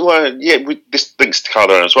 This links to Kylo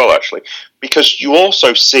Ren as well, actually, because you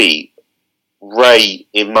also see Rey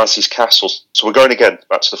in Maz's castle. So we're going again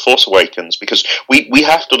back to The Force Awakens, because we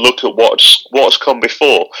have to look at what's come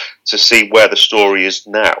before to see where the story is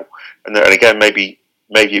now. And again, maybe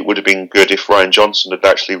it would have been good if Rian Johnson had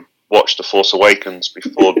actually watched The Force Awakens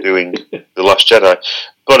before doing The Last Jedi.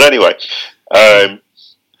 But anyway,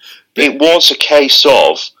 it was a case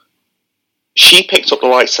of she picked up the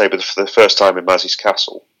lightsaber for the first time in Maz's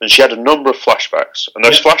castle, and she had a number of flashbacks, and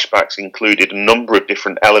those flashbacks included a number of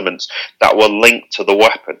different elements that were linked to the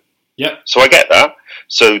weapon. Yeah. So I get that.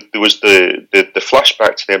 So there was the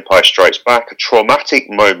flashback to The Empire Strikes Back, a traumatic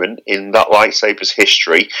moment in that lightsaber's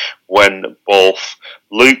history when both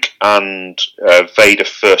Luke and Vader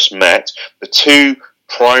first met. The two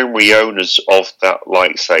primary owners of that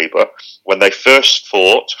lightsaber, when they first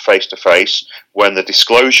fought face to face, when the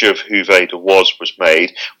disclosure of who Vader was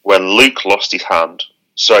made, when Luke lost his hand.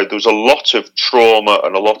 So there was a lot of trauma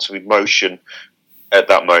and a lot of emotion at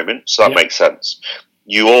that moment, so that makes sense.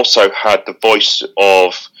 You also had the voice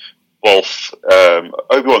of both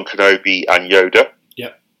Obi-Wan Kenobi and Yoda.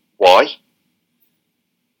 Yep. Why?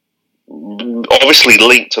 Obviously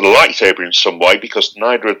linked to the lightsaber in some way, because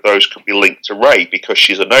neither of those could be linked to Rey, because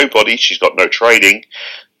she's a nobody, she's got no training.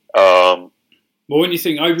 Well, when you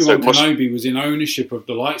think Obi-Wan Kenobi was in ownership of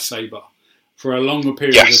the lightsaber for a longer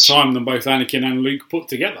period of time than both Anakin and Luke put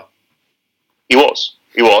together. He was.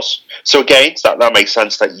 So again, that makes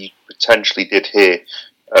sense that you potentially did hear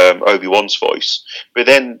Obi-Wan's voice. But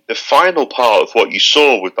then the final part of what you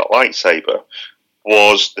saw with that lightsaber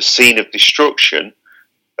was the scene of destruction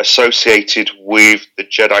associated with the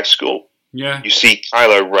Jedi School. Yeah. You see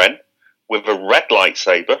Kylo Ren with a red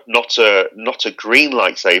lightsaber, not a green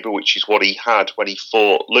lightsaber, which is what he had when he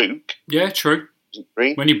fought Luke. Yeah, true. Was it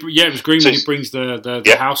green? It was green when he brings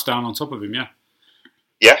the house down on top of him, yeah.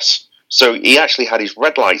 Yes. So he actually had his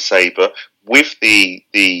red lightsaber with the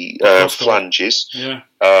flanges. Yeah.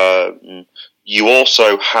 You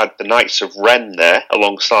also had the Knights of Ren there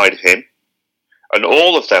alongside him, and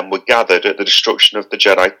all of them were gathered at the destruction of the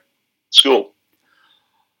Jedi School,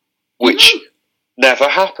 which never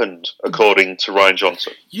happened, according to Rian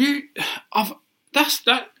Johnson.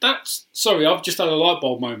 Sorry, I've just had a light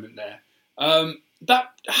bulb moment there. That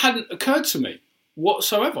hadn't occurred to me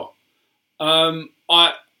whatsoever.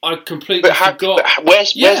 I completely forgot. But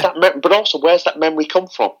where's that memory come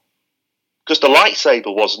from? Because the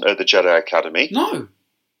lightsaber wasn't at the Jedi Academy. No.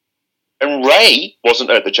 And Rey wasn't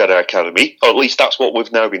at the Jedi Academy, or at least that's what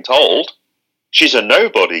we've now been told. She's a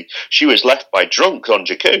nobody. She was left by drunks on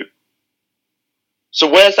Jakku. So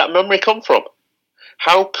where's that memory come from?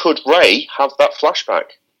 How could Rey have that flashback?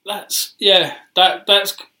 That's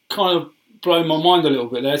kind of blown my mind a little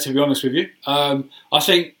bit there, to be honest with you. I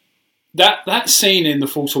think that scene in The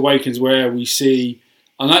Force Awakens where we see,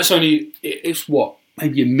 and that's only, it's what,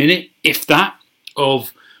 maybe a minute, if that,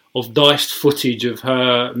 of diced footage of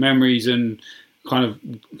her memories and kind of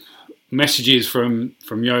messages from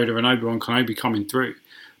Yoda and Obi-Wan Kenobi coming through.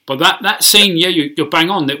 But that scene, yeah, you're bang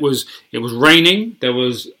on. It was raining. There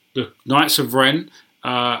was the Knights of Ren.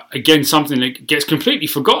 Again, something that gets completely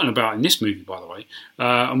forgotten about in this movie, by the way.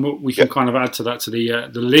 And we can kind of add to that, to the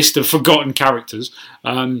list of forgotten characters.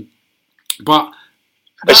 But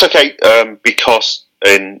it's okay, because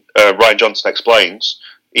in Rian Johnson Explains,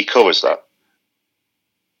 he covers that.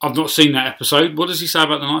 I've not seen that episode. What does he say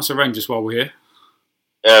about the Knights of Ren, just while we're here?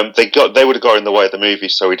 They would have gone in the way of the movie,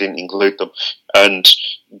 so he didn't include them. And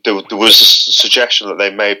there was a suggestion that they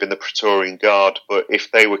may have been the Praetorian Guard, but if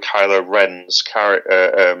they were Kylo Ren's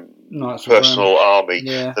personal army,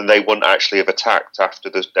 then they wouldn't actually have attacked after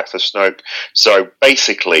the death of Snoke. So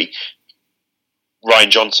basically, Rian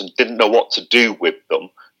Johnson didn't know what to do with them,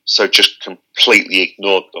 so just completely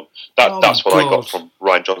ignored them. That's what I got from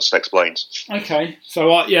Rian Johnson Explains. Okay,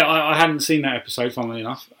 so I hadn't seen that episode, funnily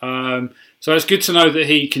enough. So it's good to know that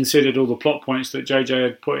he considered all the plot points that JJ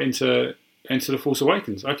had put into The Force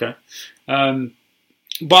Awakens. Okay.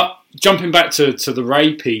 But jumping back to the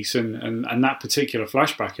Rey piece and that particular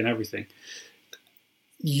flashback and everything,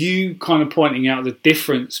 you kind of pointing out the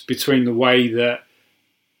difference between the way that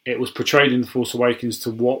it was portrayed in The Force Awakens to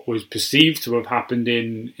what was perceived to have happened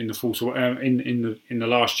in the Force in the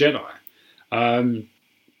Last Jedi.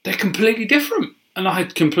 They're completely different, and I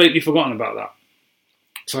had completely forgotten about that.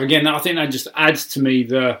 So again, I think that just adds to me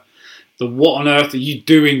the what on earth are you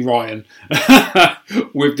doing, Ryan,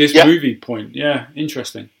 with this movie point. Yeah,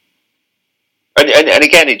 interesting. And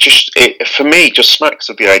again, it for me just smacks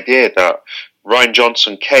of the idea that Rian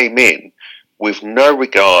Johnson came in with no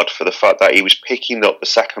regard for the fact that he was picking up the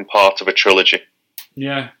second part of a trilogy.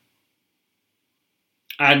 Yeah.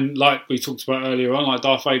 And like we talked about earlier on, like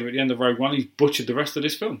Darth Vader at the end of Rogue One, he's butchered the rest of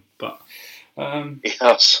this film. But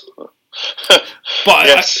yes. But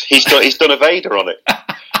yes, he's done a Vader on it.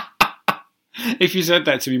 If you said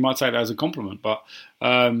that to me, you might take that as a compliment. But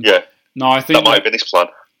yeah, no, I think that might have been his plan.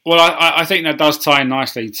 Well, I think that does tie in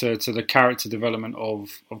nicely to the character development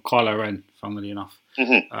of Kylo Ren, funnily enough.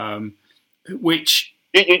 Mm-hmm. Which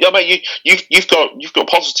you've got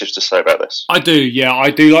positives to say about this. I do, yeah. I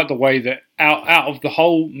do like the way that out of the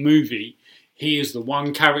whole movie, he is the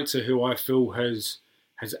one character who I feel has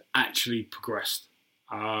actually progressed,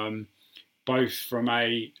 both from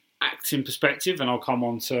a acting perspective, and I'll come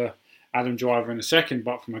on to Adam Driver in a second,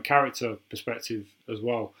 but from a character perspective as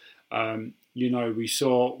well.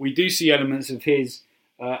 We do see elements of his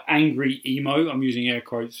angry emo. I'm using air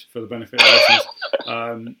quotes for the benefit of listeners.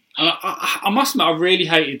 And I must admit, I really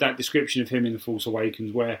hated that description of him in The Force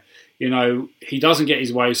Awakens, where he doesn't get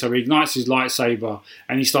his way, so he ignites his lightsaber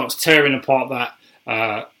and he starts tearing apart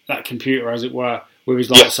that computer, as it were, with his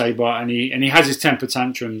lightsaber, and he has his temper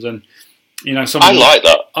tantrums, and I like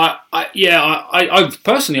that. I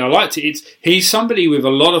personally liked it. He's somebody with a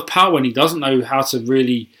lot of power, and he doesn't know how to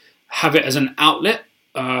really have it as an outlet.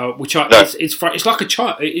 It's like a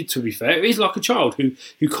child. To be fair, it is like a child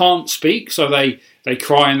who can't speak, so they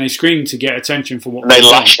cry and they scream to get attention for what they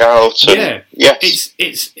lash out.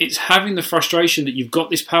 It's having the frustration that you've got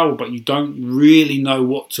this power, but you don't really know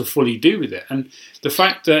what to fully do with it. And the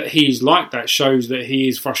fact that he's like that shows that he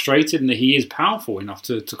is frustrated and that he is powerful enough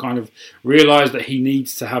to kind of realise that he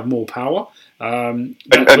needs to have more power. And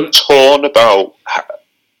torn about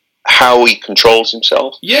how he controls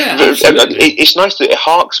himself. Yeah, absolutely. It's nice that it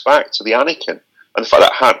harks back to the Anakin, and the fact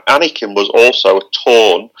that Anakin was also a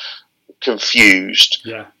torn, confused,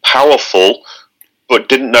 powerful, but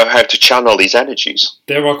didn't know how to channel his energies.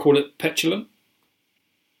 Dare I call it petulant?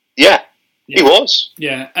 Yeah, he was.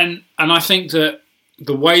 Yeah, and I think that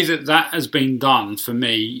the way that has been done for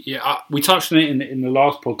me, we touched on it in the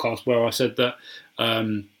last podcast where I said that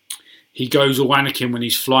he goes all Anakin when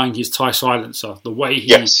he's flying his TIE Silencer. The way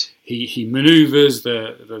he manoeuvres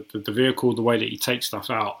the vehicle, the way that he takes stuff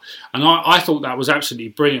out. And I thought that was absolutely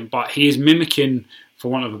brilliant, but he is mimicking,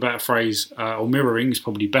 for want of a better phrase, or mirroring is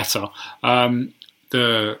probably better,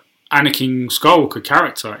 the Anakin Skywalker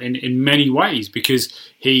character in many ways, because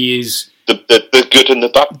he is the good and the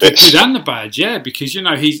bad bits. The good and the bad, yeah, because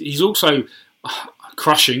he's also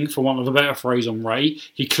crushing, for want of a better phrase, on Rey.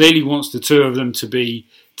 He clearly wants the two of them to be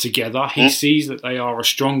together. He sees that they are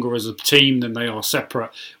stronger as a team than they are separate,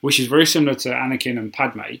 which is very similar to Anakin and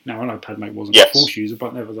Padme. Now, I know Padme wasn't a Force user,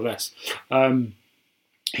 but nevertheless,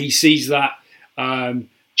 he sees that.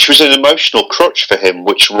 She was an emotional crutch for him,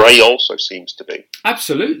 which Rey also seems to be.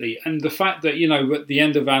 Absolutely, and the fact that at the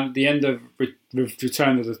end of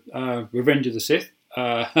Return of the Revenge of the Sith,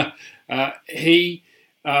 he.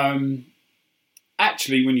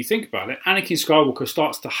 Actually, when you think about it, Anakin Skywalker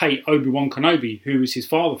starts to hate Obi-Wan Kenobi, who is his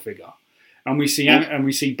father figure, and we see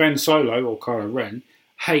Ben Solo or Kylo Ren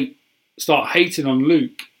start hating on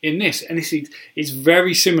Luke in this, and it's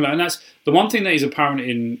very similar. And that's the one thing that is apparent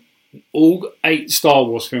in all 8 Star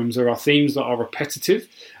Wars films. There are themes that are repetitive,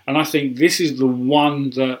 and I think this is the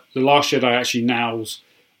one that The Last Jedi actually nails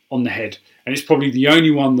on the head, and it's probably the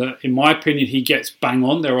only one that, in my opinion, he gets bang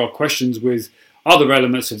on. There are questions with other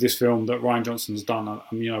elements of this film that Rian Johnson's done.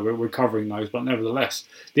 We're covering those, but nevertheless,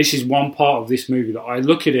 this is one part of this movie that I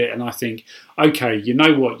look at it and I think, okay, you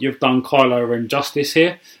know what, you've done Kylo Ren justice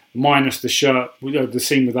here, minus the shirt, the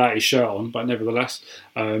scene without his shirt on, but nevertheless.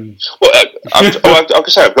 I've got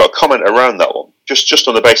a comment around that one, just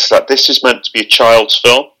on the basis that this is meant to be a child's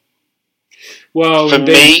film. Well, for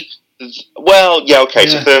me, it's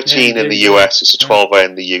a 13 in the US, it's a 12A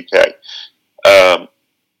in the UK.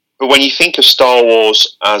 But when you think of Star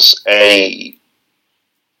Wars as a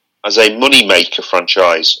moneymaker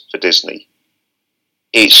franchise for Disney,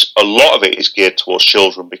 a lot of it is geared towards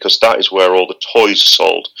children because that is where all the toys are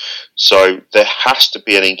sold. So there has to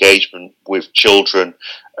be an engagement with children,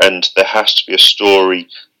 and there has to be a story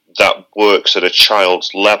that works at a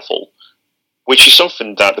child's level, which is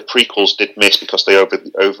something that the prequels did miss because they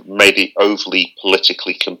made it overly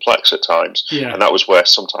politically complex at times. Yeah. And that was where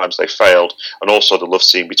sometimes they failed. And also the love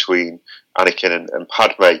scene between Anakin and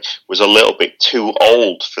Padme was a little bit too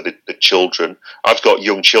old for the children. I've got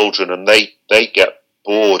young children, and they get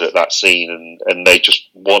bored at that scene, and they just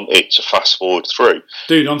want it to fast forward through.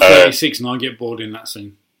 Dude, I'm 36 and I get bored in that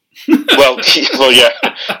scene. well, yeah.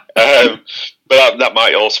 But that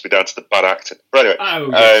might also be down to the bad acting. But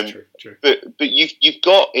anyway, true. But you've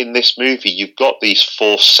got in this movie, you've got these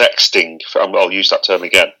forced sexting. I'll use that term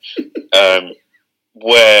again.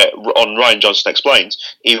 Where on Rian Johnson Explains,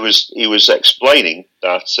 he was explaining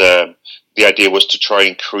that the idea was to try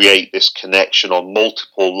and create this connection on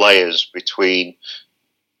multiple layers between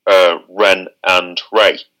Ren and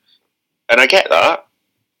Rey, and I get that,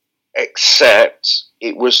 except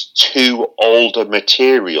it was too older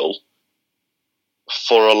material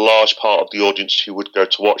for a large part of the audience who would go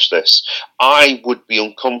to watch this. I would be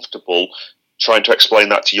uncomfortable trying to explain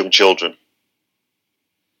that to young children.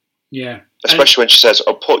 Yeah. Especially when she says,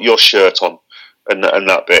 "Oh, put your shirt on," and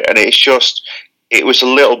that bit. And it was a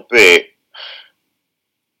little bit...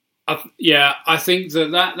 I think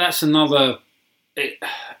that's another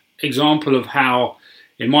example of how,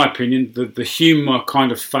 in my opinion, the humour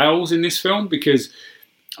kind of fails in this film, because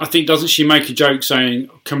I think, doesn't she make a joke saying,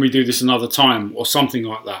 "Can we do this another time?" or something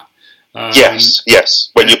like that? Yes.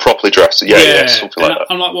 When you're properly dressed. Yeah, something like that.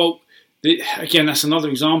 I'm like, well, again, that's another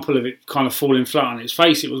example of it kind of falling flat on its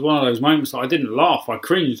face. It was one of those moments that I didn't laugh, I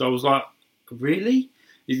cringed. I was like, really?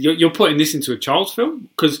 You're putting this into a child's film?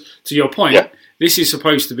 Because, to your point, this is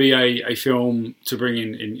supposed to be a film to bring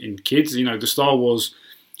in kids. You know, the Star Wars,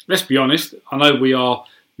 let's be honest, I know we are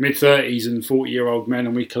mid-30s and 40-year-old men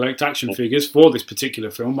and we collect action figures for this particular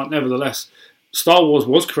film, but nevertheless, Star Wars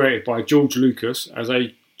was created by George Lucas as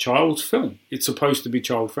a child's film. It's supposed to be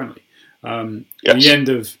child-friendly. The end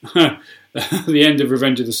of the end of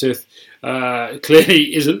Revenge of the Sith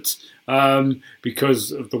clearly isn't,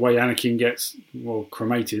 because of the way Anakin gets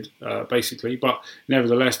cremated, basically. But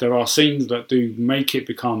nevertheless, there are scenes that do make it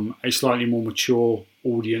become a slightly more mature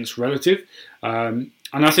audience relative,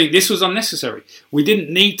 and I think this was unnecessary. We didn't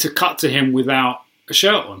need to cut to him without a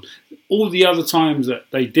shirt on. All the other times that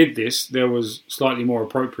they did this, there was slightly more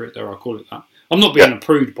appropriate. There, I call it that. I'm not being a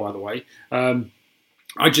prude, by the way. Neither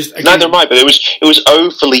am I, but it was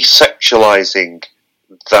overly sexualizing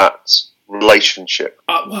that relationship.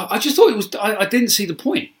 Well, I just thought it was. I didn't see the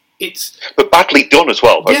point. But badly done as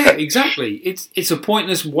well. Okay. Yeah, exactly. It's a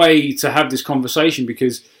pointless way to have this conversation,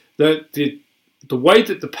 because the way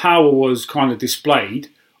that the power was kind of displayed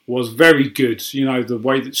was very good. You know, the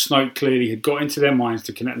way that Snoke clearly had got into their minds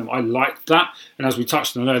to connect them. I liked that, and as we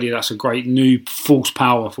touched on earlier, that's a great new false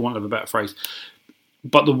power, for want of a better phrase.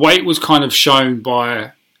 But the way it was kind of shown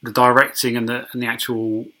by the directing and the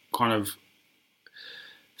actual kind of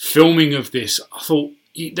filming of this, I thought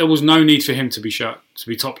there was no need for him to be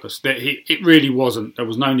topless. It really wasn't. There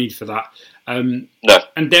was no need for that. No.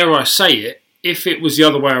 And dare I say it, if it was the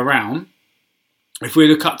other way around, if we'd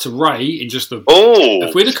have cut to Rey in just the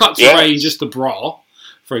Rey in just the bra,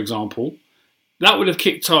 for example, that would have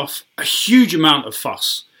kicked off a huge amount of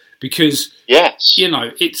fuss. Because, you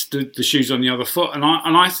know, it's the shoes on the other foot. And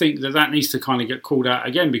I think that needs to kind of get called out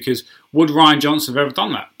again, because would Rian Johnson have ever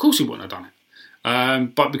done that? Of course he wouldn't have done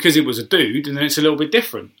it. But because it was a dude, and then it's a little bit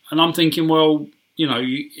different. And I'm thinking, well, you know,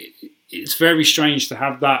 it's very strange to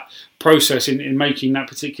have that process in making that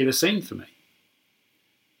particular scene for me.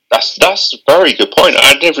 That's a very good point.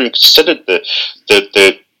 I never even considered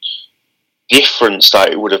the difference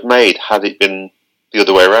that it would have made had it been the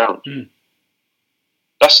other way around. Mm.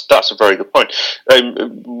 That's a very good point.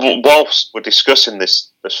 Whilst we're discussing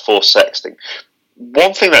this forced sexting,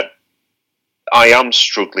 one thing that I am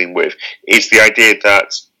struggling with is the idea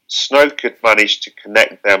that Snoke had managed to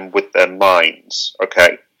connect them with their minds.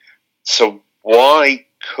 Okay, so why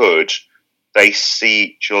could they see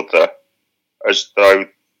each other as though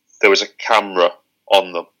there was a camera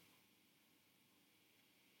on them?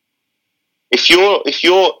 If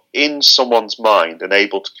you're in someone's mind and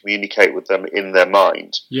able to communicate with them in their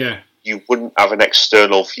mind, you wouldn't have an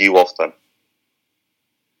external view of them.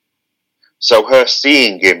 So her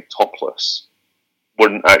seeing him topless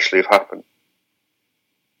wouldn't actually have happened.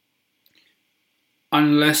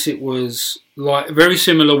 Unless it was like a very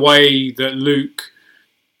similar way that Luke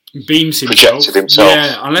beams projected himself.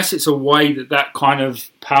 Yeah, unless it's a way that kind of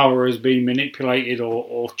power has been manipulated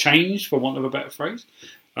or changed, for want of a better phrase.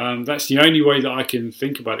 That's the only way that I can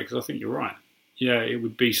think about it, because I think you're right. Yeah, it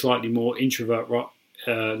would be slightly more introvert, right?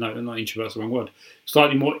 No, not introvert's the wrong word.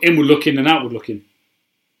 Slightly more inward looking than outward looking.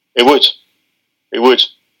 It would. They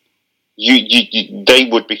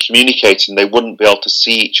would be communicating. They wouldn't be able to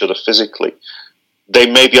see each other physically. They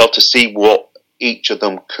may be able to see what each of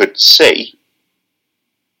them could see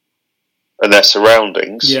and their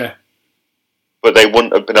surroundings. Yeah. But they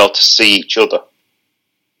wouldn't have been able to see each other.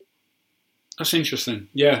 That's interesting.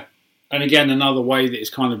 Yeah. And again, another way that it's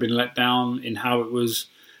kind of been let down in how it was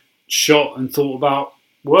shot and thought about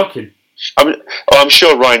working. I'm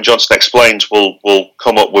sure Rian Johnson Explains will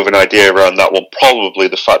come up with an idea around that one. Probably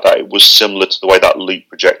the fact that it was similar to the way that Luke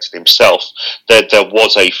projected himself. There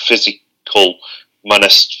was a physical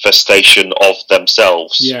manifestation of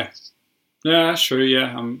themselves. Yeah. Yeah, that's true.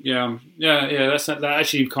 Yeah, that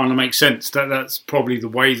actually kind of makes sense. That's probably the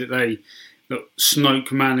way that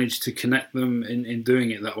Snoke managed to connect them in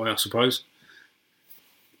doing it that way, I suppose.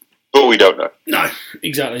 But we don't know. No,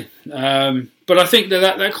 exactly. But I think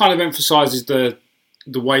that kind of emphasises the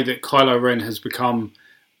way that Kylo Ren has become.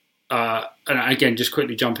 And again, just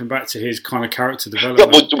quickly jumping back to his kind of character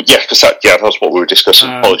development. That's what we were discussing.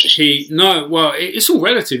 Apologies. It's all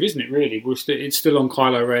relative, isn't it? Really, it's still on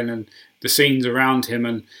Kylo Ren and the scenes around him,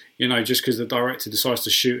 and just because the director decides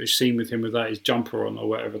to shoot a scene with him without his jumper on or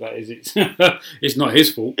whatever that is, it's not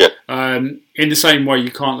his fault. Yeah. In the same way,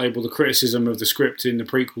 you can't label the criticism of the script in the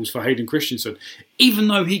prequels for Hayden Christensen, even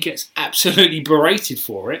though he gets absolutely berated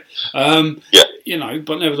for it. But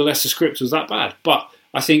nevertheless, the script was that bad. But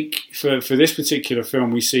I think for this particular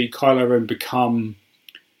film, we see Kylo Ren become.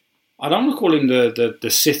 I don't want to call him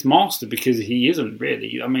the Sith Master, because he isn't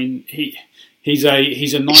really. I mean, he's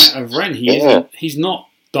a Knight of Ren. He's not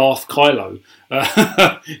Darth Kylo.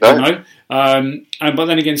 No. But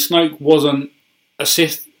then again, Snoke wasn't a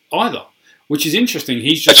Sith either, which is interesting.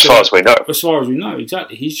 He's just as far as we know. As far as we know,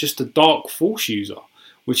 exactly. He's just a dark Force user,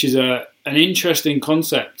 which is an interesting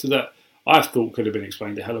concept that I thought could have been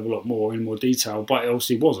explained a hell of a lot more in more detail, but it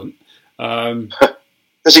obviously wasn't.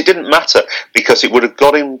 Because it didn't matter, because it would have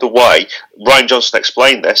got in the way. Rian Johnson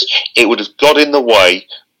explained this. It would have got in the way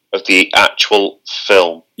of the actual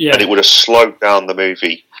film, and it would have slowed down the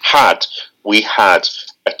movie had we had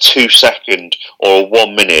a 2-second or a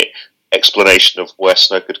 1-minute explanation of where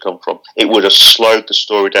Snoke had come from. It would have slowed the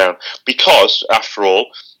story down, because after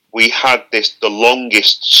all, we had the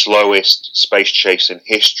longest, slowest space chase in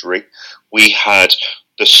history. We had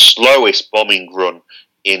the slowest bombing run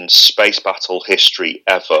in space battle history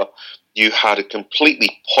ever. You had a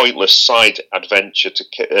completely pointless side adventure to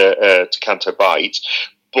Canto Bight,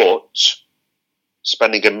 but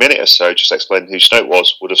spending a minute or so just explaining who Snoke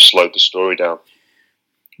was would have slowed the story down.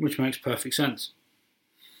 Which makes perfect sense.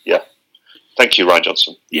 Yeah. Thank you, Rian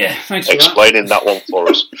Johnson. Yeah, thanks for explaining that one for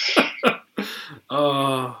us.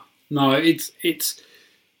 No, it's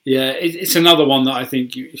another one that I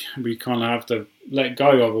think we kind of have to let go.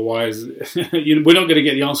 Otherwise, we're not going to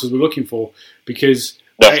get the answers we're looking for, because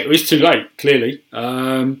it's too late. Clearly,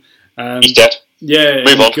 he's dead. Yeah,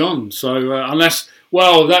 he's gone. So unless,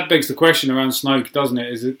 that begs the question around Snoke, doesn't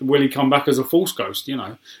it? Will he come back as a Force ghost?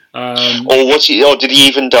 Or was he? Or did he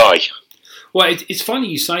even die? Well, it's funny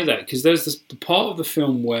you say that, because there's the part of the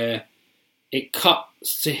film where it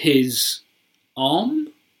cuts to his arm,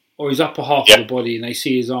 or his upper half of the body, and they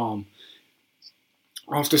see his arm.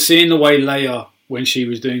 After seeing the way Leia, when she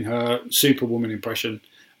was doing her Superwoman impression,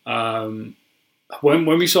 when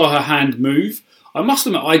we saw her hand move, I must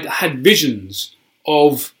admit I had visions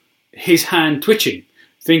of his hand twitching,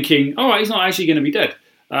 thinking, all right, he's not actually going to be dead.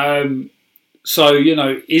 So,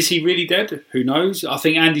 is he really dead? Who knows? I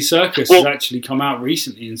think Andy Serkis has actually come out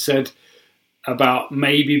recently and said about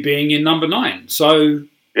maybe being in number 9. So,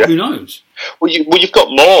 who knows? Well, you've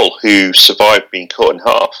got Maul, who survived being cut in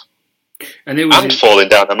half. And falling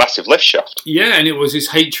down a massive lift shaft. Yeah, and it was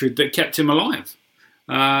his hatred that kept him alive.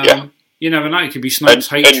 You never know, it could be Snoke's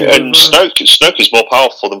hatred. And Snoke is more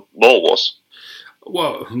powerful than Maul was.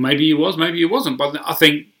 Well, maybe he was, maybe he wasn't. But I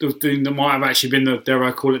think the thing that might have actually been dare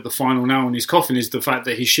I call it, the final nail in his coffin is the fact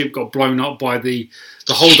that his ship got blown up by the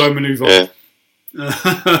Holdo maneuver. Yeah.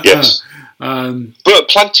 Yes. But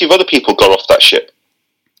plenty of other people got off that ship.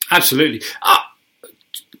 Absolutely.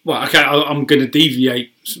 Well, okay, I'm going to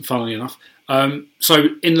deviate, funnily enough. So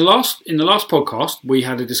in the last podcast, we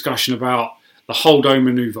had a discussion about the Holdo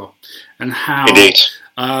maneuver and how,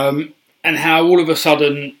 all of a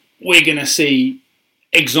sudden we're going to see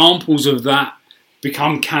examples of that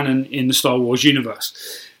become canon in the Star Wars universe.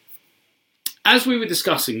 as we were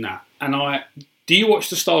discussing that, do you watch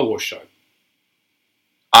the Star Wars show?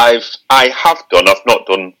 I have done. I've not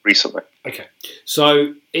done recently. Okay,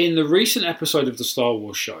 so in the recent episode of the Star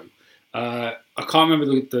Wars show, I can't remember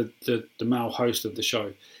the male host of the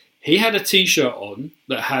show. He had a T-shirt on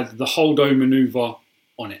that had the Holdo maneuver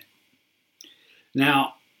on it.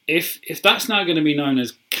 Now, if that's now going to be known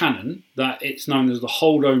as canon, that it's known as the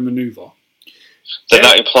Holdo maneuver, then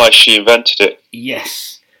that implies she invented it.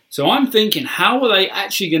 Yes. So I'm thinking, how are they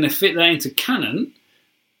actually going to fit that into canon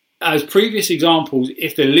as previous examples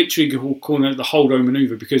if they're literally calling it the Holdo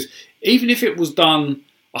maneuver? Because even if it was done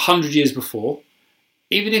 100 years before,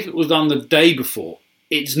 even if it was done the day before,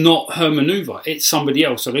 it's not her maneuver, it's somebody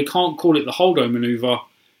else. So they can't call it the Holdo maneuver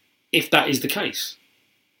if that is the case.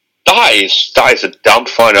 That is a damn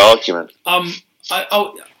fine argument.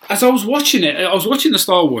 As I was watching it, I was watching the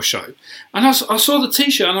Star Wars show, and I saw the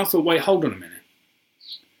T-shirt, and I thought, wait, hold on a minute.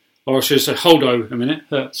 Or I should say, Holdo a minute.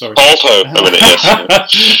 Sorry. Holdo a minute,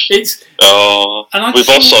 yes. We've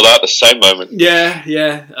all saw that at the same moment. Yeah.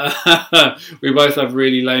 We both have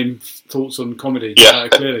really lame thoughts on comedy,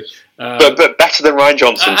 clearly. But better than Rian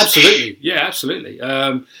Johnson's. Absolutely.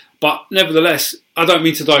 But nevertheless, I don't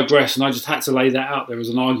mean to digress, and I just had to lay that out there as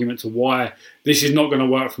an argument to why this is not going to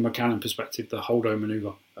work from a canon perspective, the Holdo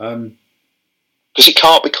maneuver. Because it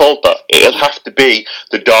can't be called that. It'll have to be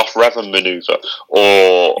the Darth Revan maneuver,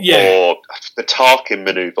 or the Tarkin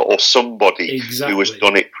maneuver, or somebody who has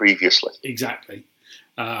done it previously. Exactly.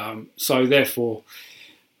 So therefore,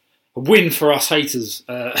 a win for us haters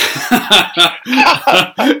in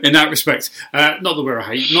that respect. Not that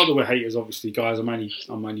we're haters, obviously, guys. I'm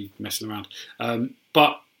only messing around.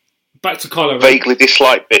 But back to Kylo Ren. Vaguely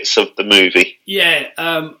dislike bits of the movie.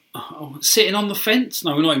 Yeah. Sitting on the fence?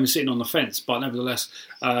 No, we're not even sitting on the fence. But nevertheless,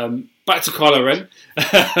 back to Kylo Ren.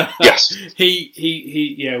 Yes.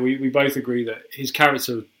 We both agree that his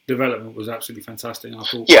character development was absolutely fantastic. And I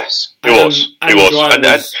thought, yes, it was. And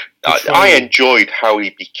I enjoyed how he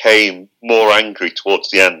became more angry towards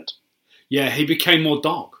the end. Yeah, he became more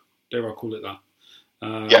dark. Dare I call it that?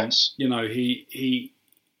 Yes.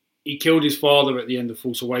 He killed his father at the end of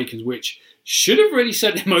Force Awakens, which should have really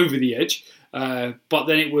sent him over the edge. But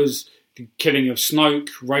then it was the killing of Snoke,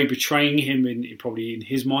 Rey betraying him probably in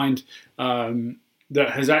his mind, that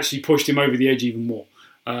has actually pushed him over the edge even more.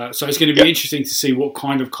 So it's going to be interesting to see what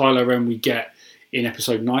kind of Kylo Ren we get in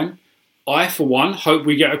Episode 9. I, for one, hope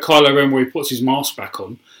we get a Kylo Ren where he puts his mask back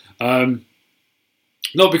on.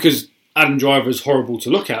 Not because Adam Driver is horrible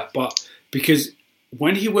to look at, but because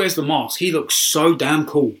when he wears the mask, he looks so damn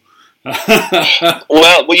cool.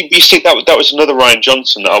 well, you see, that was another Rian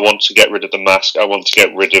Johnson that I want to get rid of the mask. I want to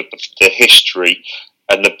get rid of the history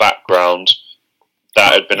and the background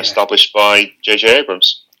that had been established by J.J.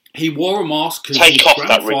 Abrams. He wore a mask. Take off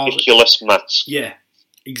that ridiculous mask. Yeah,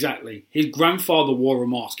 exactly. His grandfather wore a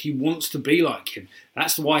mask. He wants to be like him.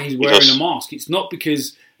 That's why he's wearing a mask. It's not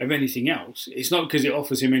because of anything else. It's not because it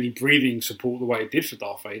offers him any breathing support the way it did for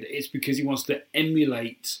Darth Vader. It's because he wants to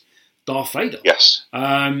emulate Darth Vader. Yes.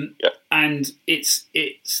 And it's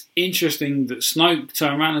interesting that Snoke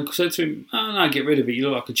turned around and said to him, "Oh no, get rid of it. You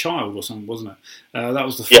look like a child," or something, wasn't it? That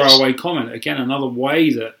was the throwaway comment. Again, another way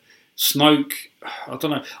that Snoke, I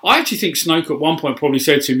don't know. I actually think Snoke at one point probably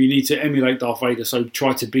said to him, "You need to emulate Darth Vader, so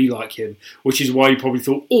try to be like him," which is why he probably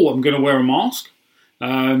thought, "Oh, I'm going to wear a mask.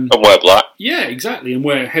 And wear black." Yeah, exactly. And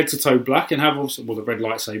wear head to toe black and have also, the red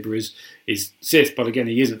lightsaber is Sith, but again,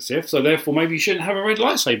 he isn't Sith, so therefore maybe you shouldn't have a red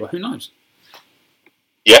lightsaber. Who knows?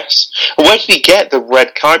 Yes. Where did he get the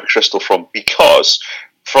red kyber crystal from? Because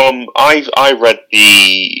I read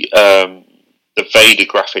the Vader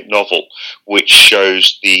graphic novel, which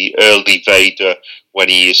shows the early Vader when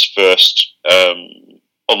he is first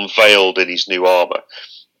unveiled in his new armour.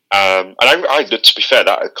 And I, to be fair,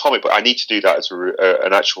 that a comic book, I need to do that as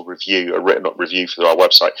an actual review, a written up review for our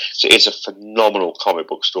website. So it's a phenomenal comic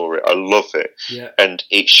book story. I love it. Yeah. And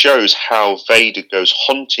it shows how Vader goes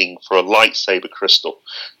hunting for a lightsaber crystal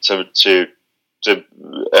to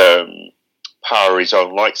power his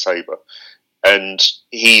own lightsaber. And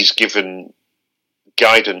he's given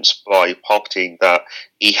guidance by Palpatine that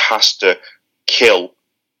he has to kill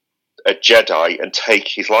a Jedi and take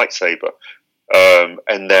his lightsaber.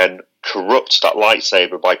 And then corrupts that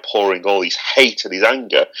lightsaber by pouring all his hate and his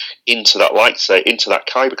anger into that lightsaber, into that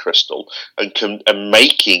kyber crystal, and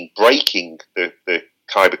breaking the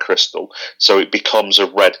kyber crystal, so it becomes a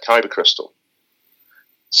red kyber crystal.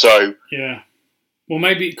 So yeah, well,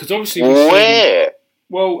 maybe because obviously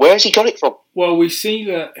where's he got it from? Well, we see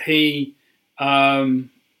that he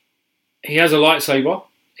has a lightsaber.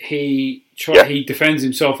 He defends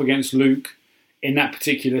himself against Luke in that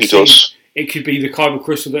particular scene. Does. it could be the kyber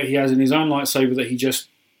crystal that he has in his own lightsaber that he just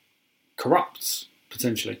corrupts,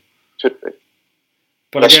 potentially. Could be.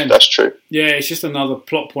 But again, that's true. Yeah, it's just another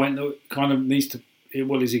plot point that kind of needs to,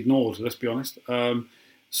 is ignored, let's be honest.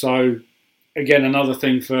 So, again, another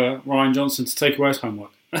thing for Rian Johnson to take away his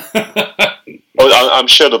homework. I'm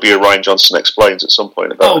sure there'll be a Rian Johnson Explains at some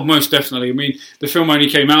point about it. Most definitely. I mean, the film only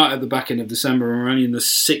came out at the back end of December and we're only in the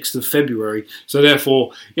 6th of February. So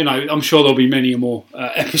therefore, I'm sure there'll be many more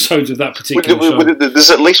episodes of that particular show. There's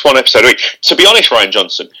at least one episode a week. To be honest, Rian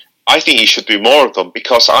Johnson, I think you should do more of them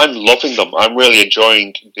because I'm loving them. I'm really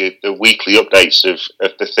enjoying the weekly updates of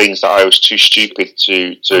the things that I was too stupid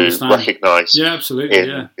to recognise. Yeah, absolutely.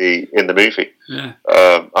 In the movie. Yeah.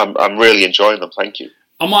 I'm really enjoying them. Thank you.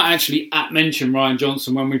 I might actually mention Rian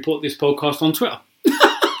Johnson when we put this podcast on Twitter.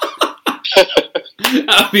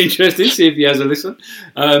 That'd be interesting. See if he has a listen.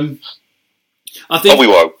 I think we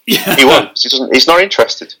won't. Yeah. He won't. He's not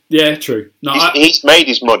interested. Yeah, true. No, he's made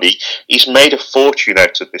his money. He's made a fortune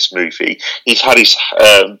out of this movie. He's had his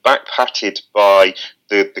back patted by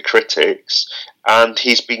the critics, and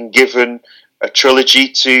he's been given a trilogy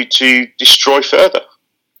to destroy further.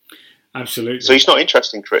 Absolutely. So he's not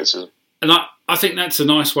interested in criticism. And I think that's a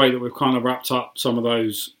nice way that we've kind of wrapped up some of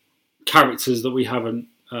those characters that we haven't,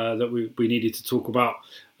 that we needed to talk about.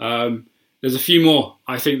 There's a few more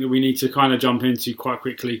I think that we need to kind of jump into quite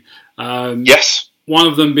quickly. Yes. One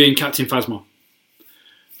of them being Captain Phasma.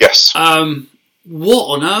 Yes. What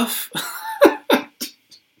on earth?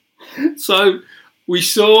 So we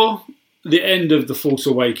saw the end of The Force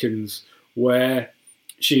Awakens where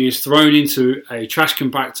she is thrown into a trash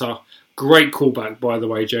compactor. Great callback, by the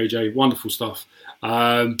way, JJ. Wonderful stuff.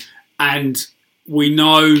 And we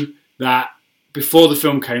know that before the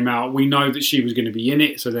film came out, we know that she was going to be in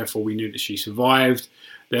it, so therefore we knew that she survived.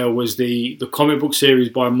 There was the comic book series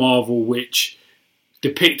by Marvel, which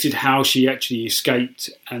depicted how she actually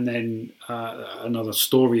escaped, and then another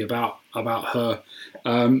story about her.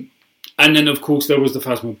 And then, of course, there was the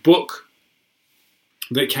Phasma book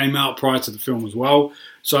that came out prior to the film as well.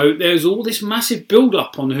 So there's all this massive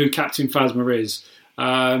build-up on who Captain Phasma is.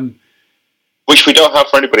 Which we don't have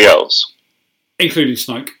for anybody else. Including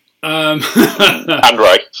Snoke. And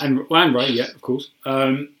Rey. And Rey, yeah, of course.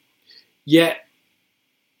 Yet,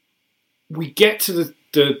 we get to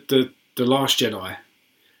the Last Jedi.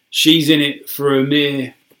 She's in it for a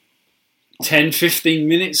mere 10, 15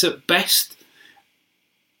 minutes at best.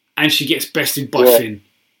 And she gets bested by Finn.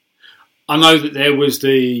 I know that there was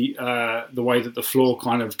the way that the floor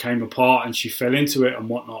kind of came apart and she fell into it and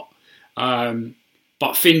whatnot.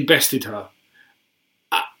 But Finn bested her.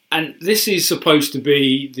 And this is supposed to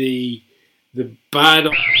be the bad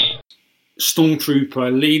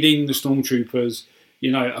stormtrooper leading the stormtroopers,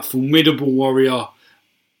 a formidable warrior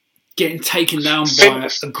getting taken down by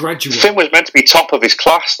a graduate. Finn was meant to be top of his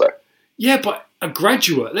class, though. Yeah, but a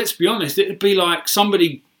graduate, let's be honest, it'd be like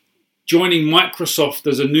somebody joining Microsoft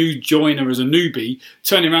as a new joiner, as a newbie,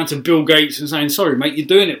 turning around to Bill Gates and saying, sorry, mate, you're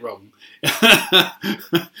doing it wrong. I'm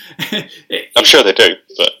sure they do.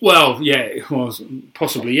 But. Well, yeah,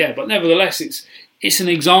 possibly, yeah. But nevertheless, it's an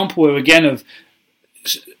example, again, of,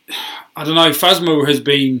 I don't know, Phasma has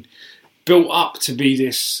been built up to be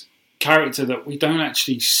this character that we don't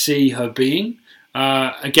actually see her being.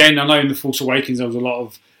 Again, I know in The Force Awakens there was a lot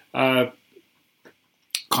of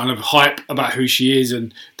kind of hype about who she is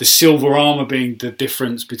and the silver armour being the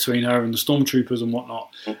difference between her and the stormtroopers and whatnot.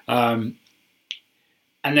 And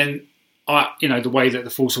then, the way that The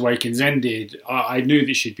Force Awakens ended, I knew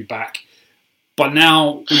that she'd be back. But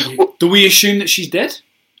now, do we assume that she's dead?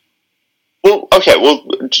 Well, okay,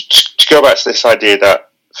 to go back to this idea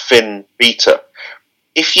that Finn beat her,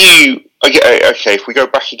 if we go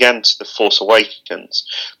back again to The Force Awakens,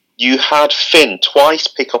 you had Finn twice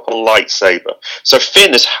pick up a lightsaber. So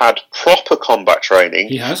Finn has had proper combat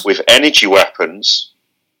training with energy weapons,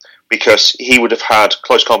 because he would have had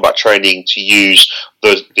close combat training to use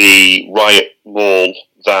the riot maul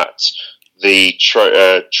that the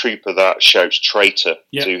trooper that shouts traitor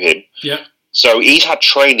to him. Yeah. So he's had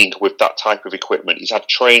training with that type of equipment. He's had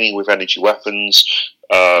training with energy weapons.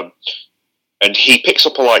 And he picks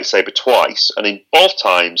up a lightsaber twice, and in both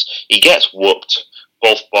times he gets whooped,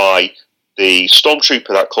 both by the stormtrooper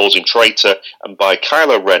that calls him traitor and by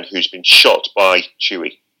Kylo Ren, who's been shot by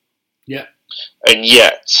Chewie. Yeah. And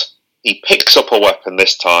yet, he picks up a weapon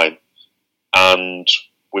this time, and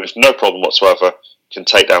with no problem whatsoever, can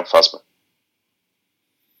take down Phasma.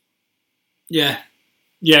 Yeah.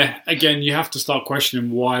 Yeah, again, you have to start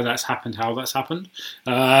questioning why that's happened, how that's happened.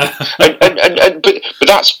 But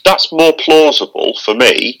that's more plausible for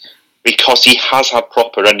me because he has had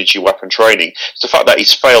proper energy weapon training. It's the fact that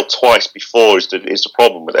he's failed twice before is the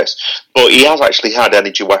problem with this. But he has actually had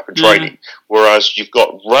energy weapon training, whereas you've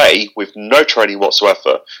got Rey with no training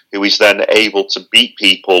whatsoever, who is then able to beat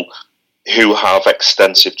people who have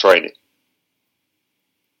extensive training.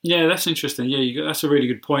 Yeah, that's interesting. Yeah, that's a really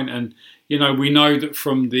good point. And we know that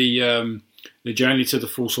from the Journey to the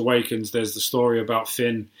Force Awakens, there's the story about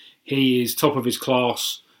Finn. He is top of his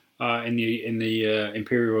class in the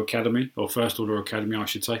Imperial Academy, or First Order Academy, I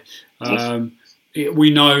should say.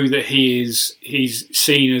 We know that he's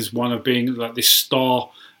seen as one of being like this star,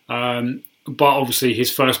 but obviously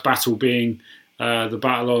his first battle being the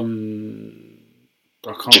battle on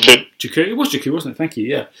Jakku. It was Jakku, wasn't it? Thank you.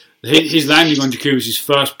 Yeah, his landing on Jakku was his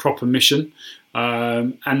first proper mission,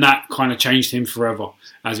 and that kind of changed him forever,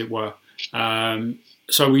 as it were.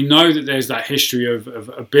 So we know that there's that history of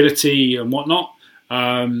ability and whatnot.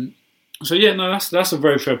 So yeah, no, that's a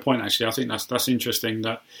very fair point. Actually, I think that's interesting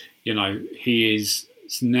that he is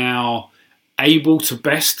now able to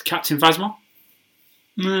best Captain Phasma.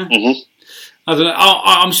 I don't know.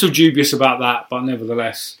 I'm still dubious about that, but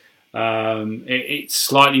nevertheless. It's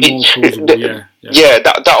slightly more plausible, yeah.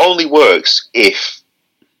 That only works if.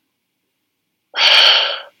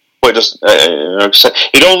 Well,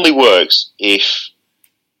 it only works if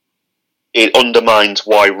it undermines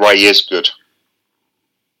why Rey is good.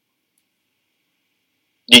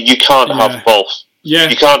 You can't have both. Yeah.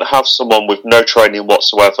 You can't have someone with no training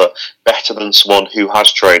whatsoever better than someone who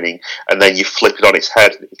has training, and then you flip it on its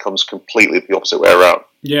head and it becomes completely the opposite way around.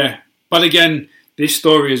 Yeah, but again, this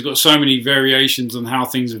story has got so many variations on how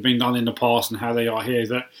things have been done in the past and how they are here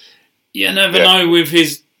that you never know with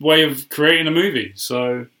his way of creating a movie.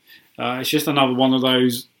 So it's just another one of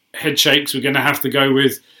those head shakes we're going to have to go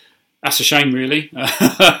with. That's a shame, really.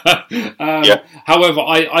 However,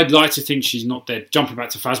 I'd like to think she's not dead. Jumping back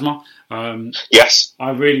to Phasma. Yes. I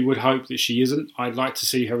really would hope that she isn't. I'd like to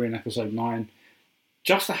see her in Episode 9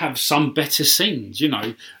 just to have some better scenes,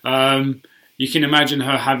 You can imagine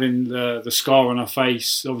her having the scar on her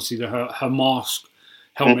face. Obviously, her mask,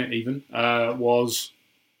 helmet even, was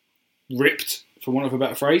ripped, for want of a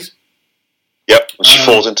better phrase. Yep, she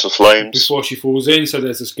falls into the flames. Before she falls in, so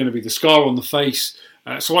there's going to be the scar on the face.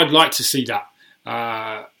 So I'd like to see that.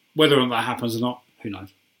 Whether or not that happens or not, who knows?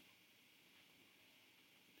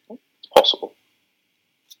 It's possible.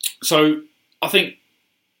 So I think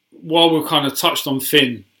while we've kind of touched on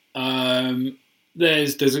Finn,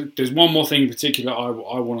 there's one more thing in particular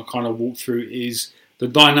I want to kind of walk through is the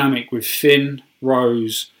dynamic with Finn,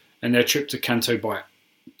 Rose, and their trip to Canto Bight.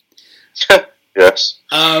 Yes.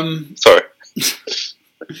 Sorry.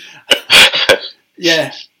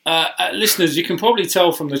 Yeah. Listeners, you can probably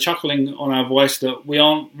tell from the chuckling on our voice that we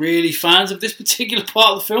aren't really fans of this particular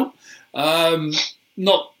part of the film.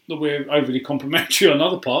 Not that we're overly complimentary on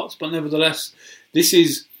other parts, but nevertheless, this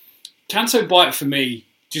is Canto Bight for me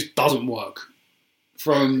just doesn't work.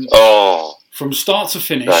 From start to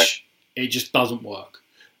finish, right. It just doesn't work.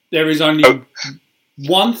 There is only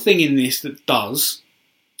one thing in this that does,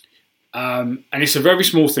 and it's a very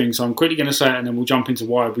small thing, so I'm quickly going to say it and then we'll jump into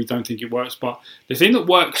why we don't think it works. But the thing that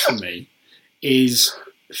works for me is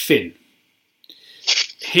Finn.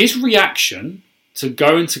 His reaction to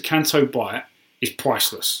going to Canto Bight is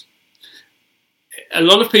priceless. A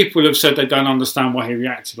lot of people have said they don't understand why he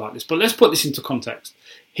reacted like this, but let's put this into context.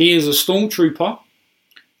 He is a stormtrooper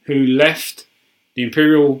who left the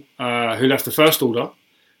Imperial, who left the First Order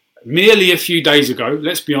merely a few days ago,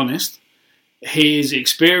 let's be honest. His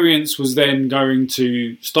experience was then going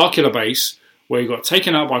to Starkiller Base, where he got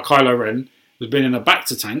taken out by Kylo Ren, has been in a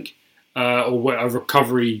Bacta tank, or a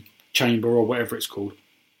recovery chamber, or whatever it's called.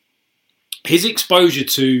 His exposure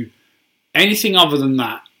to anything other than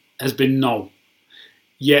that has been null.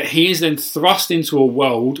 Yet he is then thrust into a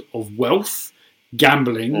world of wealth,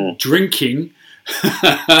 gambling, drinking,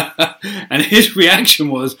 and his reaction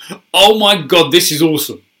was, "Oh my God, this is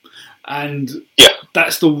awesome!" And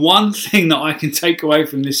that's the one thing that I can take away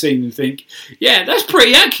from this scene and think, yeah, that's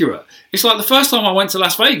pretty accurate. It's like the first time I went to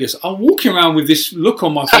Las Vegas, I'm walking around with this look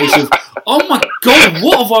on my face of, oh my God,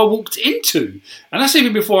 what have I walked into? And that's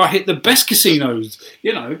even before I hit the best casinos,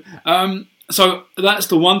 So that's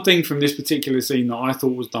the one thing from this particular scene that I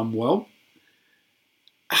thought was done well.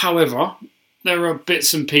 However, there are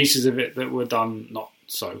bits and pieces of it that were done not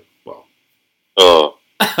so well.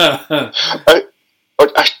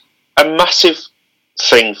 A massive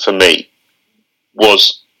thing for me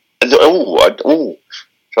was... Okay,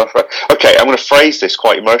 I'm going to phrase this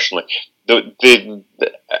quite emotionally.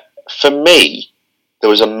 For me, there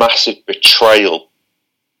was a massive betrayal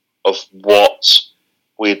of what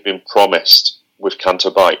we had been promised with Canto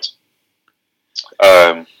Bight.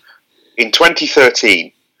 In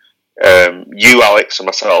 2013, you, Alex, and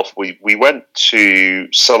myself, we went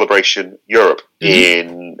to Celebration Europe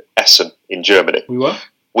in Essen, in Germany. We were?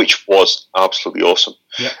 Which was absolutely awesome.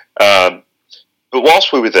 Yeah. But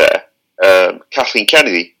whilst we were there, Kathleen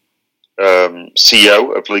Kennedy,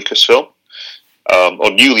 CEO of Lucasfilm,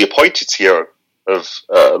 or newly appointed CEO of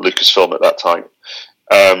Lucasfilm at that time,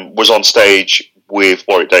 was on stage with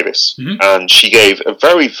Warwick Davis. And she gave a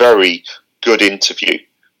very, very good interview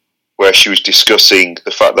where she was discussing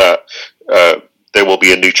the fact that there will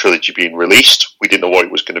be a new trilogy being released. We didn't know what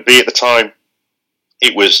it was going to be at the time.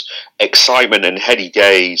 It was excitement and heady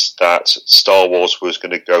days that Star Wars was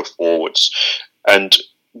going to go forwards. And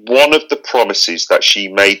one of the promises that she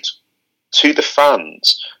made to the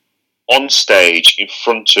fans on stage in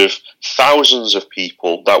front of thousands of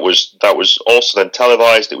people, that was also then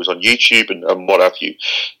televised, it was on YouTube and what have you,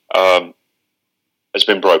 has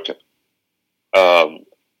been broken.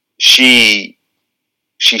 She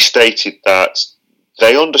stated that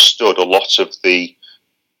they understood a lot of the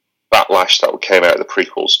backlash that came out of the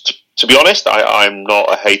prequels. To be honest, I'm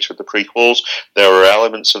not a hater of the prequels. There are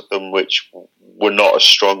elements of them which were not as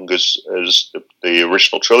strong as the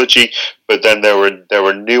original trilogy, but then there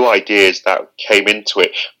were new ideas that came into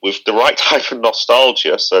it with the right type of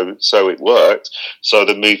nostalgia, so it worked. So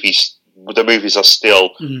the movies are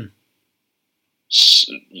still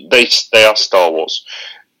they are Star Wars.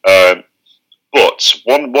 But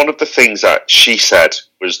one of the things that she said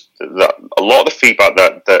was that a lot of the feedback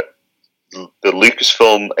that the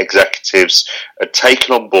Lucasfilm executives had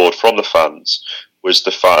taken on board from the fans was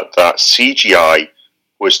the fact that CGI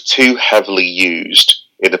was too heavily used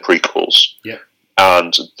in the prequels. Yeah.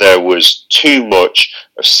 And there was too much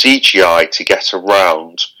of CGI to get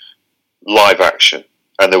around live action.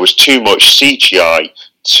 And there was too much CGI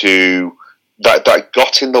that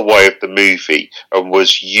got in the way of the movie and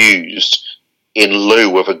was used in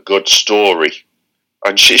lieu of a good story.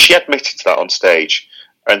 And she admitted to that on stage.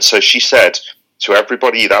 And so she said to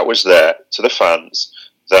everybody that was there, to the fans,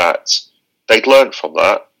 that they'd learned from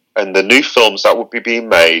that, and the new films that would be being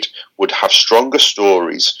made would have stronger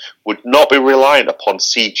stories, would not be reliant upon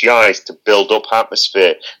CGIs to build up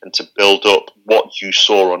atmosphere and to build up what you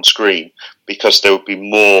saw on screen, because there would be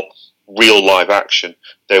more real live action,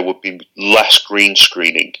 there would be less green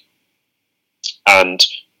screening. And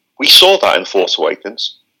we saw that in Force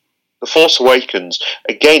Awakens. The Force Awakens,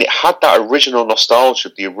 again, it had that original nostalgia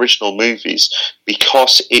of the original movies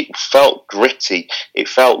because it felt gritty, it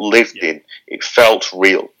felt lived in, it felt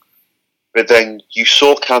real. But then you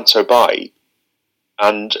saw Canto Bight,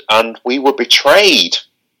 and we were betrayed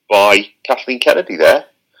by Kathleen Kennedy there,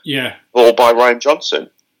 or by Rian Johnson.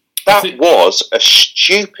 That was a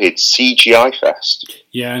stupid CGI fest.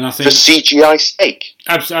 Yeah, and I think for CGI's sake.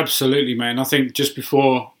 Absolutely, man. I think just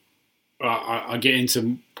before I get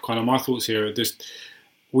into kind of my thoughts here,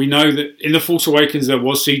 we know that in The Force Awakens there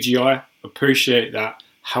was CGI. Appreciate that.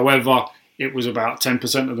 However, it was about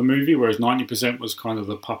 10% of the movie, whereas 90% was kind of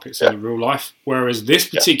the puppets in real life. Whereas this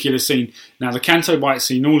particular scene, now the Canto Bight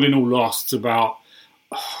scene, all in all, lasts about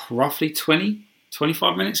roughly 20,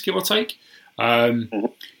 25 minutes, give or take.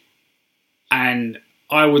 And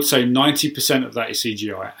I would say 90% of that is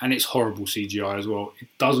CGI, and it's horrible CGI as well. It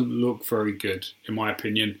doesn't look very good, in my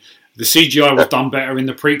opinion. The CGI was done better in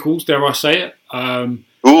the prequels, dare I say it.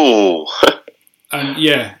 Ooh. And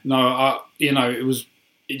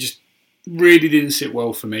it just really didn't sit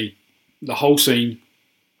well for me. The whole scene,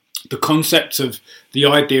 the concept of the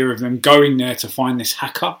idea of them going there to find this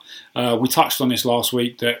hacker. We touched on this last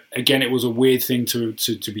week, that again, it was a weird thing to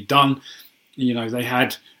be done. You know, they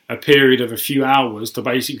had a period of a few hours to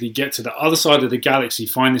basically get to the other side of the galaxy,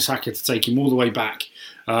 find this hacker to take him all the way back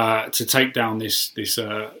to take down this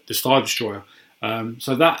Star Destroyer.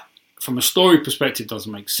 So that, from a story perspective,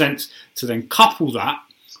 doesn't make sense. To then couple that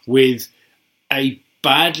with a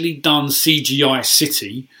badly done CGI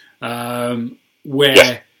city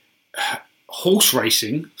where horse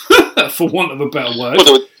racing, for want of a better word,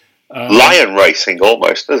 lion racing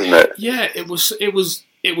almost, isn't it? Yeah, it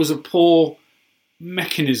was a poor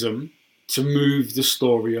mechanism to move the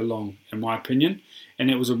story along, in my opinion,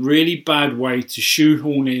 and it was a really bad way to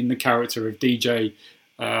shoehorn in the character of DJ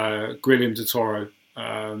Guillermo del Toro.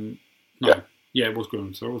 It was Guillermo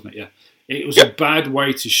del Toro, wasn't it? Yeah, it was a bad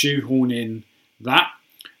way to shoehorn in that.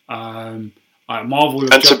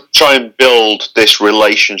 Marvel and to try and build this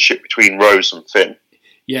relationship between Rose and Finn.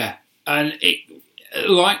 Yeah, and it,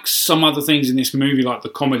 like some other things in this movie, like the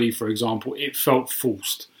comedy, for example, it felt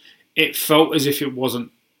forced. It felt as if it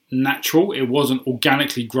wasn't natural. It wasn't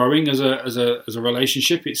organically growing as a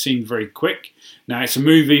relationship. It seemed very quick. Now it's a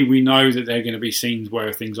movie. We know that there are going to be scenes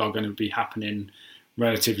where things are going to be happening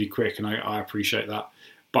relatively quick, and I appreciate that.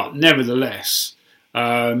 But nevertheless,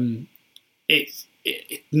 nothing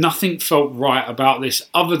felt right about this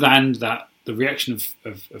other than that the reaction of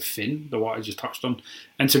Finn, the what I just touched on,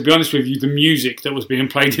 and to be honest with you, the music that was being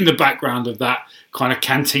played in the background of that kind of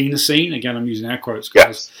cantina scene. Again, I'm using air quotes,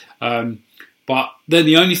 guys. Yes. But they're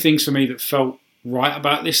the only things for me that felt right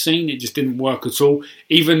about this scene. It just didn't work at all.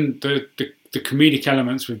 Even the comedic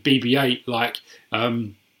elements with BB-8, like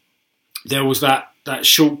there was that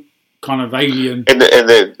short kind of alien in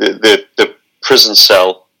the prison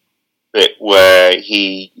cell bit where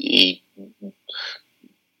he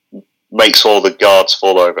makes all the guards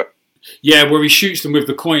fall over. Yeah, where he shoots them with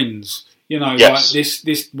the coins. You know, yes. Like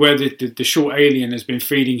this where the short alien has been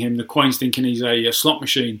feeding him the coins, thinking he's a slot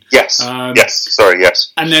machine. Yes.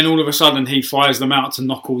 Yes. And then all of a sudden he fires them out to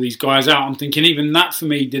knock all these guys out. I'm thinking even that for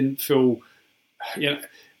me didn't feel. You know,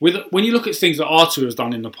 when you look at things that R2 has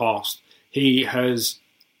done in the past, he has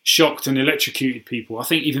shocked and electrocuted people. I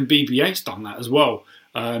think even BB-8's done that as well.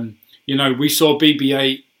 You know, we saw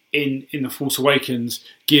BB-8 in The Force Awakens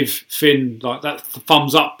give Finn like that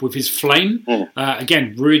thumbs up with his flame.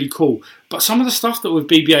 Again, really cool. But some of the stuff that with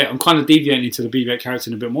BB-8, I'm kind of deviating into the BB-8 character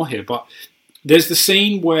in a bit more here, but there's the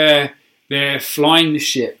scene where they're flying the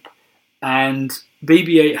ship and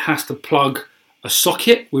BB-8 has to plug a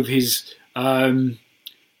socket with his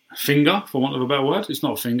finger, for want of a better word. It's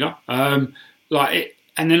not a finger. And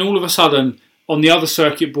then all of a sudden, on the other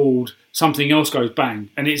circuit board, something else goes bang,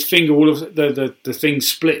 and his finger, all of the thing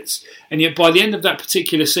splits. And yet by the end of that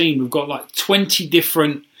particular scene, we've got like 25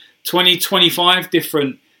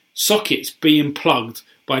 different sockets being plugged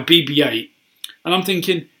by BB-8. And I'm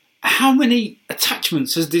thinking, how many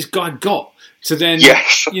attachments has this guy got to then,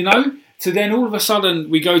 you know, to then all of a sudden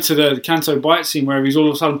we go to the Canto Bight scene where he's all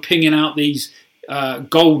of a sudden pinging out these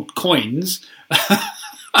gold coins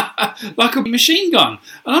like a machine gun.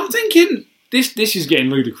 And I'm thinking, this is getting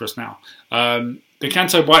ludicrous now. The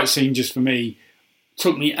Canto Bight scene, just for me,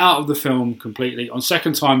 took me out of the film completely. On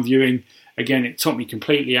second time viewing, again, it took me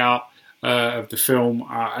completely out of the film.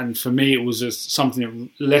 And for me, it was just something that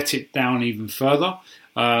let it down even further.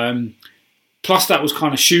 Plus, that was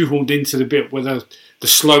kind of shoehorned into the bit where the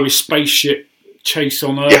slowest spaceship chase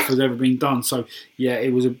on Earth has ever been done. So, yeah,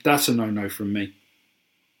 that's a no-no from me.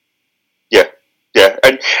 Yeah.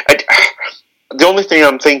 And the only thing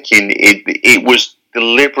I'm thinking, it was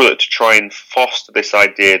deliberate to try and foster this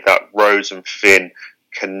idea that Rose and Finn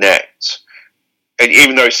connect. And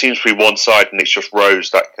even though it seems to be one side and it's just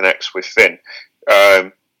Rose that connects with Finn.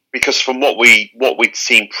 Because from what we'd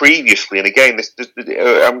seen previously, and again,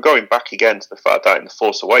 I'm going back again to the fact that in The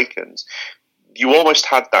Force Awakens, you almost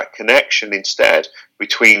had that connection instead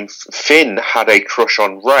between Finn had a crush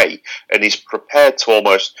on Rey and is prepared to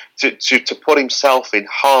almost to put himself in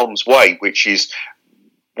harm's way, which is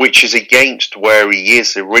against where he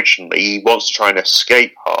is originally. He wants to try and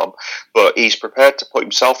escape harm, but he's prepared to put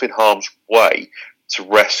himself in harm's way to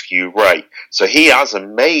rescue Rey. So he has a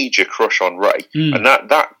major crush on Rey, and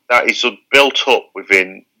that is built up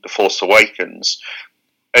within The Force Awakens,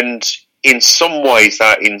 and in some ways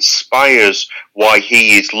that inspires why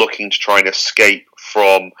he is looking to try and escape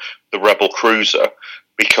from the Rebel cruiser,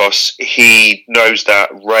 because he knows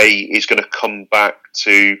that Rey is going to come back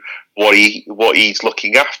to what he's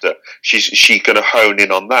looking after. She's going to hone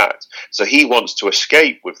in on that. So he wants to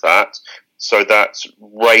escape with that, so that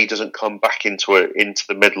Rey doesn't come back into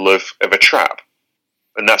the middle of a trap.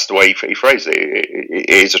 And that's the way he phrased it.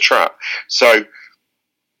 It is a trap. So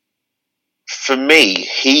for me,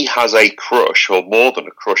 he has a crush, or more than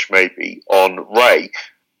a crush maybe, on Rey,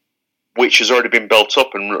 which has already been built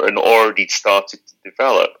up and already started to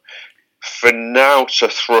develop. For now to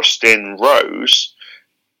thrust in Rose,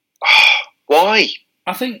 why?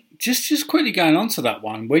 I think, just quickly going on to that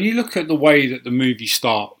one, when you look at the way that the movie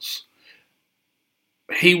starts,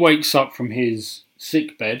 he wakes up from his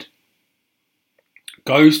sick bed,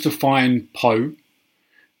 goes to find Poe,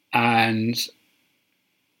 and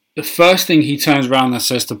the first thing he turns around and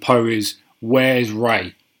says to Poe is, "Where's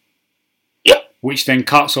Rey?" Yeah. Which then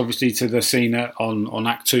cuts, obviously, to the scene on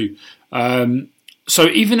Act 2. So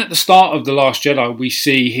even at the start of The Last Jedi, we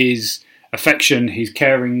see his affection, his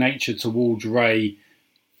caring nature towards Rey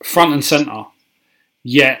front and centre,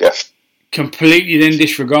 yet completely then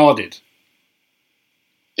disregarded.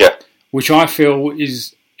 Yeah. Which I feel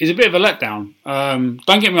is a bit of a letdown.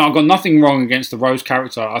 Don't get me wrong, I've got nothing wrong against the Rose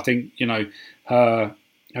character. I think,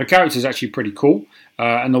 her character is actually pretty cool.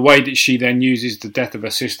 And the way that she then uses the death of her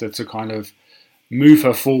sister to kind of move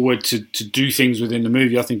her forward to do things within the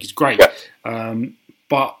movie, I think is great. Yeah.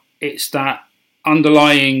 But it's that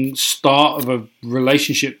underlying start of a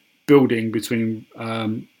relationship building between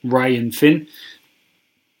Rey and Finn.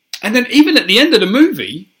 And then even at the end of the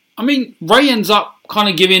movie, I mean, Rey ends up kind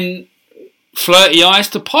of giving flirty eyes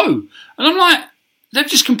to Poe. And I'm like, they've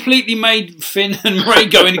just completely made Finn and Rey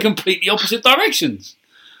go in completely opposite directions.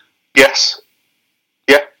 Yes.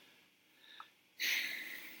 Yeah.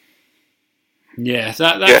 Yeah,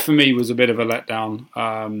 that for me was a bit of a letdown.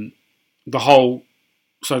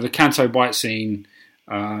 The Canto Bight scene,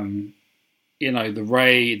 the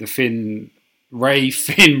Rey,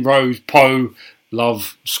 Finn, Rose, Poe,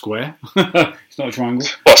 love square. It's not a triangle.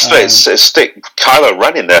 Well, stick Kylo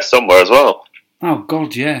Ren in there somewhere as well. Oh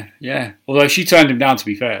God, yeah. Although she turned him down, to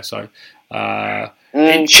be fair. So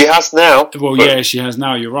she has now. Well, yeah, she has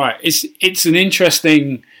now. You're right. It's an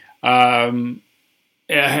interesting. I don't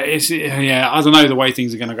know the way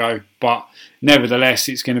things are going to go, but nevertheless,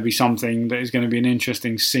 it's going to be something that is going to be an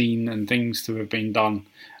interesting scene and things to have been done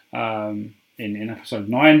in episode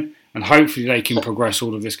 9, and hopefully they can progress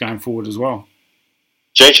all of this going forward as well.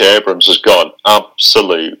 J.J. Abrams has gone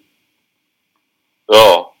absolute.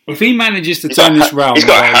 Oh. If he manages to turn this round, he's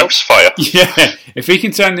got a house fire. Yeah, if he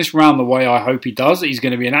can turn this round the way I hope he does, he's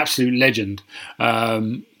going to be an absolute legend to a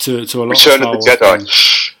lot Return of Star of Wars the Jedi.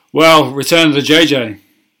 fans. Well, Return of the JJ.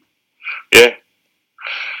 Yeah.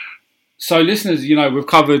 So, listeners, we've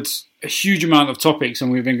covered a huge amount of topics,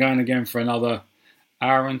 and we've been going again for another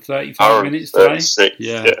hour and 35 minutes today.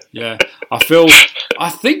 Yeah. I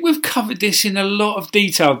think we've covered this in a lot of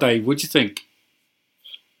detail, Dave. What do you think?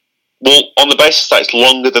 Well, on the basis that it's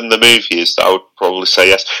longer than the movie is, I would probably say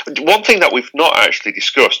yes. One thing that we've not actually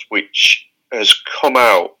discussed, which has come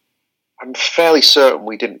out, I'm fairly certain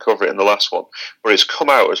we didn't cover it in the last one, but it's come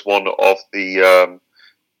out as one of the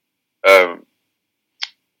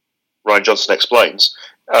Rian Johnson Explains,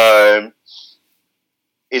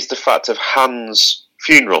 is the fact of Han's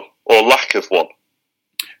funeral, or lack of one.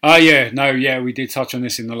 We did touch on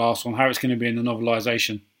this in the last one, how it's going to be in the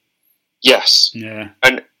novelisation. Yes. Yeah.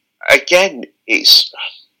 And again, it's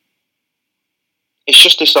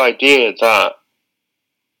just this idea that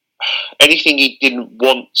anything he didn't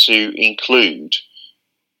want to include,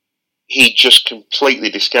 he just completely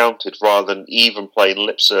discounted rather than even playing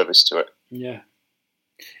lip service to it. Yeah.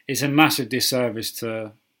 It's a massive disservice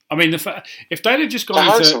to... I mean, if they'd have just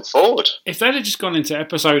gone into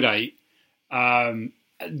episode 8,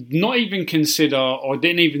 not even consider, or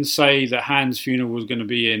didn't even say that Han's funeral was going to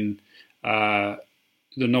be in the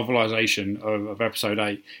novelisation of episode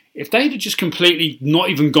 8, if they'd have just completely not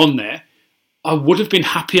even gone there, I would have been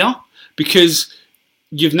happier, because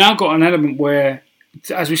you've now got an element where,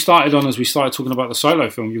 as we started talking about the Solo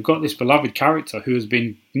film, you've got this beloved character who has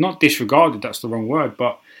been not disregarded, that's the wrong word,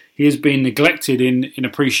 but he has been neglected in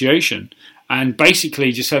appreciation, and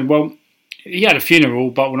basically just said, well, he had a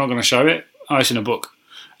funeral, but we're not going to show it. Oh, it's in a book.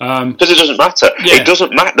 Because it doesn't matter. Yeah. It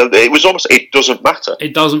doesn't matter. It doesn't matter.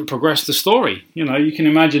 It doesn't progress the story. You can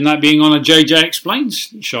imagine that being on a JJ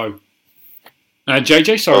Explains show. Ryan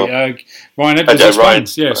Edwards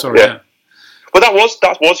Explains. Yeah, sorry. Yeah. Well, that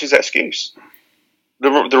was his excuse. The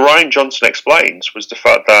Rian Johnson Explains was the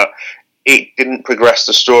fact that it didn't progress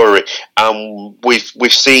the story, and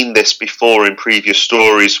we've seen this before in previous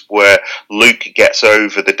stories where Luke gets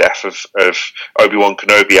over the death of Obi-Wan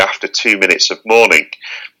Kenobi after 2 minutes of mourning.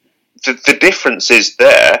 The difference is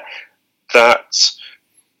there that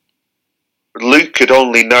Luke had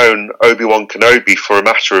only known Obi-Wan Kenobi for a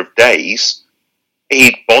matter of days.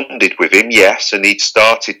 He'd bonded with him, yes, and he'd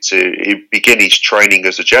started to begin his training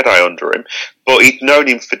as a Jedi under him, but he'd known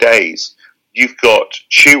him for days. You've got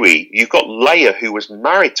Chewie, you've got Leia, who was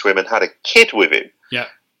married to him and had a kid with him. Yeah.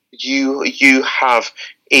 You have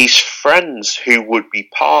his friends who would be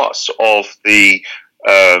parts of the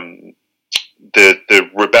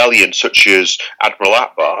rebellion, such as Admiral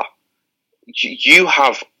Akbar. You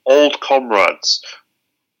have old comrades,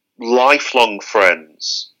 lifelong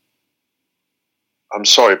friends. I'm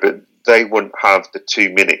sorry, but they wouldn't have the 2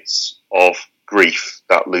 minutes of grief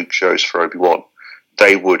that Luke shows for Obi-Wan.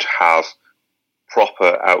 They would have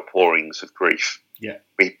proper outpourings of grief. Yeah.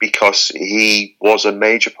 Because he was a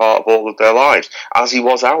major part of all of their lives, as he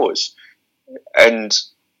was ours. And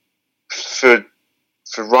for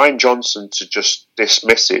Rian Johnson to just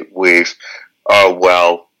dismiss it with, oh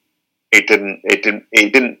well, it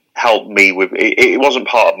didn't help me with it wasn't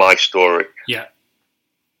part of my story. Yeah.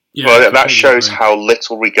 Well, that shows how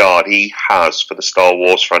little regard he has for the Star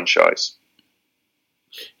Wars franchise.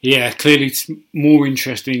 Yeah, clearly it's more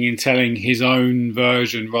interesting in telling his own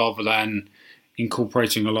version rather than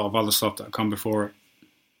incorporating a lot of other stuff that have come before it.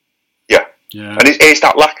 Yeah. And it's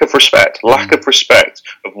that lack of respect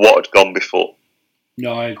of what had gone before.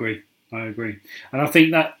 No, I agree. And I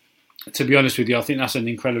think that, to be honest with you, I think that's an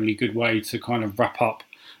incredibly good way to kind of wrap up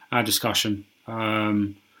our discussion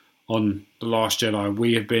on The Last Jedi.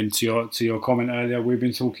 We have been, to your comment earlier, we've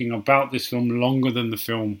been talking about this film longer than the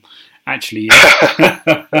film actually is.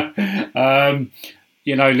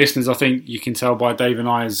 Listeners, I think you can tell by Dave and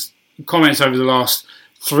I's comments over the last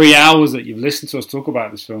 3 hours that you've listened to us talk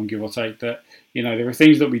about this film, give or take, that there are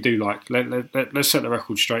things that we do like. Let's set the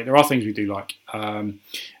record straight. There are things we do like.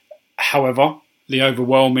 However, the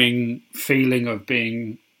overwhelming feeling of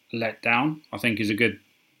being let down, I think, is a good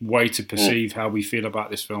way to perceive how we feel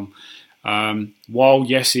about this film. While,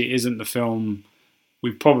 yes, it isn't the film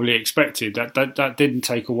we probably expected, that didn't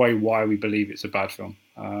take away why we believe it's a bad film.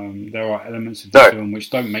 There are elements of the film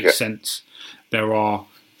which don't make sense. There are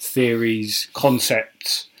theories,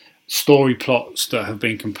 concepts, story plots that have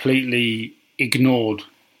been completely ignored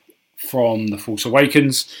from The Force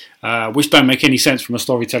Awakens, which don't make any sense from a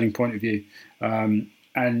storytelling point of view. And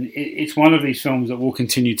it's one of these films that will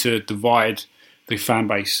continue to divide the fan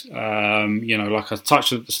base. Like I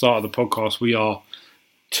touched at the start of the podcast, we are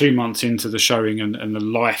 2 months into the showing and the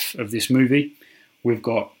life of this movie. We've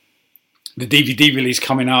got the DVD release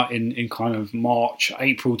coming out in kind of March,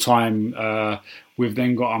 April time. We've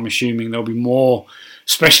then got, I'm assuming there'll be more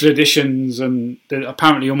special editions, and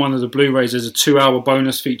apparently on one of the Blu-rays there's a 2-hour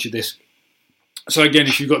bonus feature disc. So again,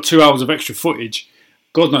 if you've got 2 hours of extra footage,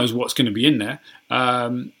 God knows what's going to be in there.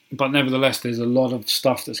 But nevertheless, there's a lot of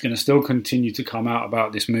stuff that's going to still continue to come out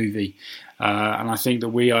about this movie. And I think that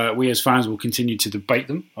we as fans will continue to debate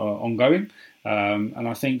them ongoing. And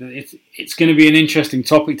I think that it's going to be an interesting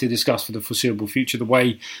topic to discuss for the foreseeable future, the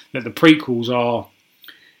way that the prequels are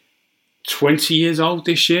 20 years old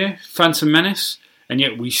this year, Phantom Menace, and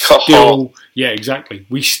yet we still,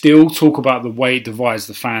 we still talk about the way it divides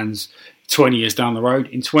the fans 20 years down the road.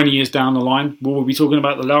 In 20 years down the line, will we be talking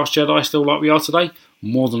about The Last Jedi still like we are today?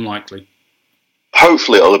 More than likely.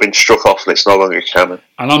 Hopefully it'll have been struck off and it's no longer canon.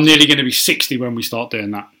 And I'm nearly going to be 60 when we start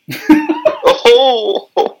doing that.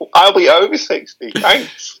 I'll be over 60.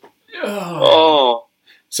 Thanks.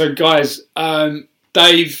 So, guys,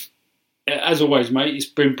 Dave, as always, mate, it's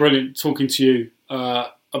been brilliant talking to you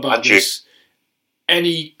about this.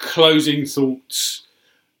 Any closing thoughts?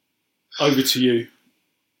 Over to you.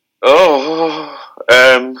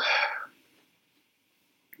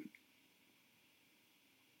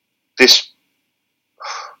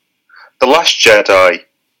 The Last Jedi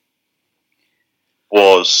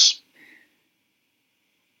was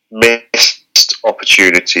missed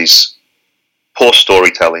opportunities, poor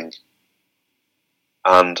storytelling,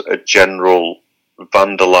 and a general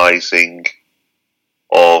vandalising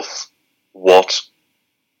of what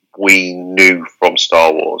we knew from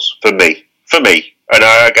Star Wars. For me, and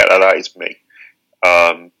I get that is me.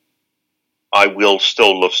 I will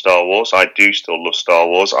still love Star Wars. I do still love Star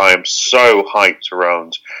Wars. I am so hyped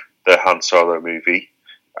around the Han Solo movie,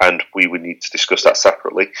 and we would need to discuss that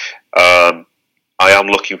separately. I am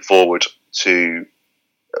looking forward to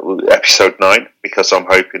Episode 9 because I'm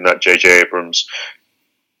hoping that J.J. Abrams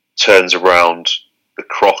turns around the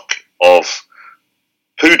crock of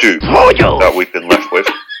hoodoo that we've been left with.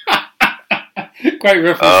 Great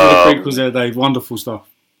reference to the prequels there, Dave. Wonderful stuff.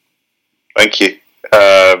 Thank you.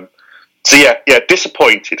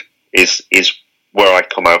 Disappointed is where I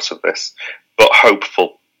come out of this, but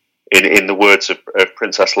hopeful. In the words of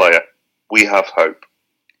Princess Leia, we have hope.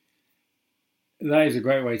 That is a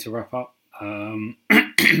great way to wrap up. And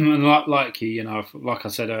like you, like I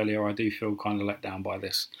said earlier, I do feel kind of let down by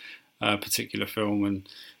this particular film, and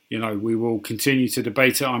we will continue to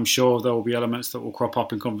debate it. I'm sure there will be elements that will crop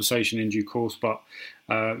up in conversation in due course. But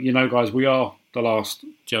guys, we are The Last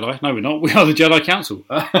Jedi. No, we're not. We are the Jedi Council.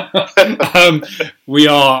 We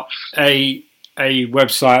are a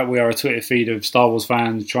website. We are a Twitter feed of Star Wars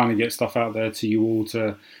fans trying to get stuff out there to you all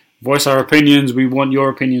to voice our opinions. We want your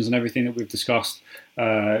opinions on everything that we've discussed.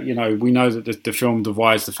 We know that the film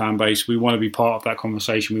divides the fan base. We want to be part of that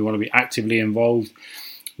conversation. We want to be actively involved.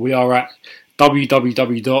 We are at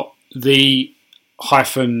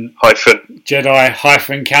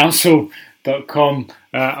www.the-jedi-council.com.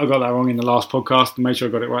 I got that wrong in the last podcast. Make sure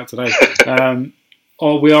I got it right today.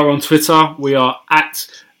 Or we are on Twitter. We are at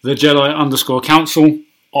the Jedi_Council.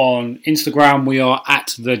 On Instagram, we are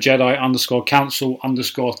at the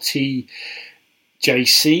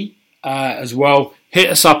Jedi_Council_TJC as well. Hit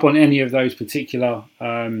us up on any of those particular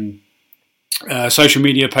social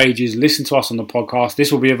media pages, listen to us on the podcast.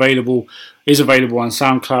 This will be is available on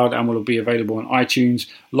SoundCloud and will be available on iTunes.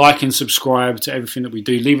 Like and subscribe to everything that we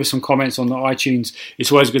do. Leave us some comments on the iTunes.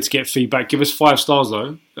 It's always good to get feedback. Give us 5 stars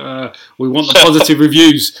though. We want the positive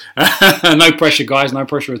reviews. No pressure, guys. No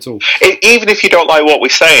pressure at all. Even if you don't like what we're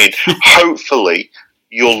saying, hopefully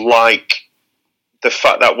you'll like the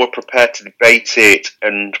fact that we're prepared to debate it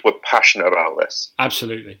and we're passionate about this.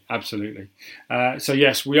 Absolutely. So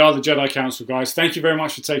yes, we are the Jedi Council, guys. Thank you very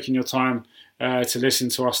much for taking your time to listen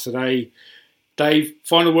to us today. Dave,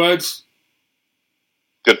 final words?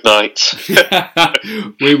 Good night.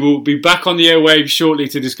 We will be back on the airwaves shortly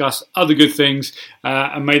to discuss other good things,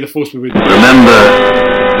 and may the Force be with you. Remember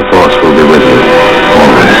the Force.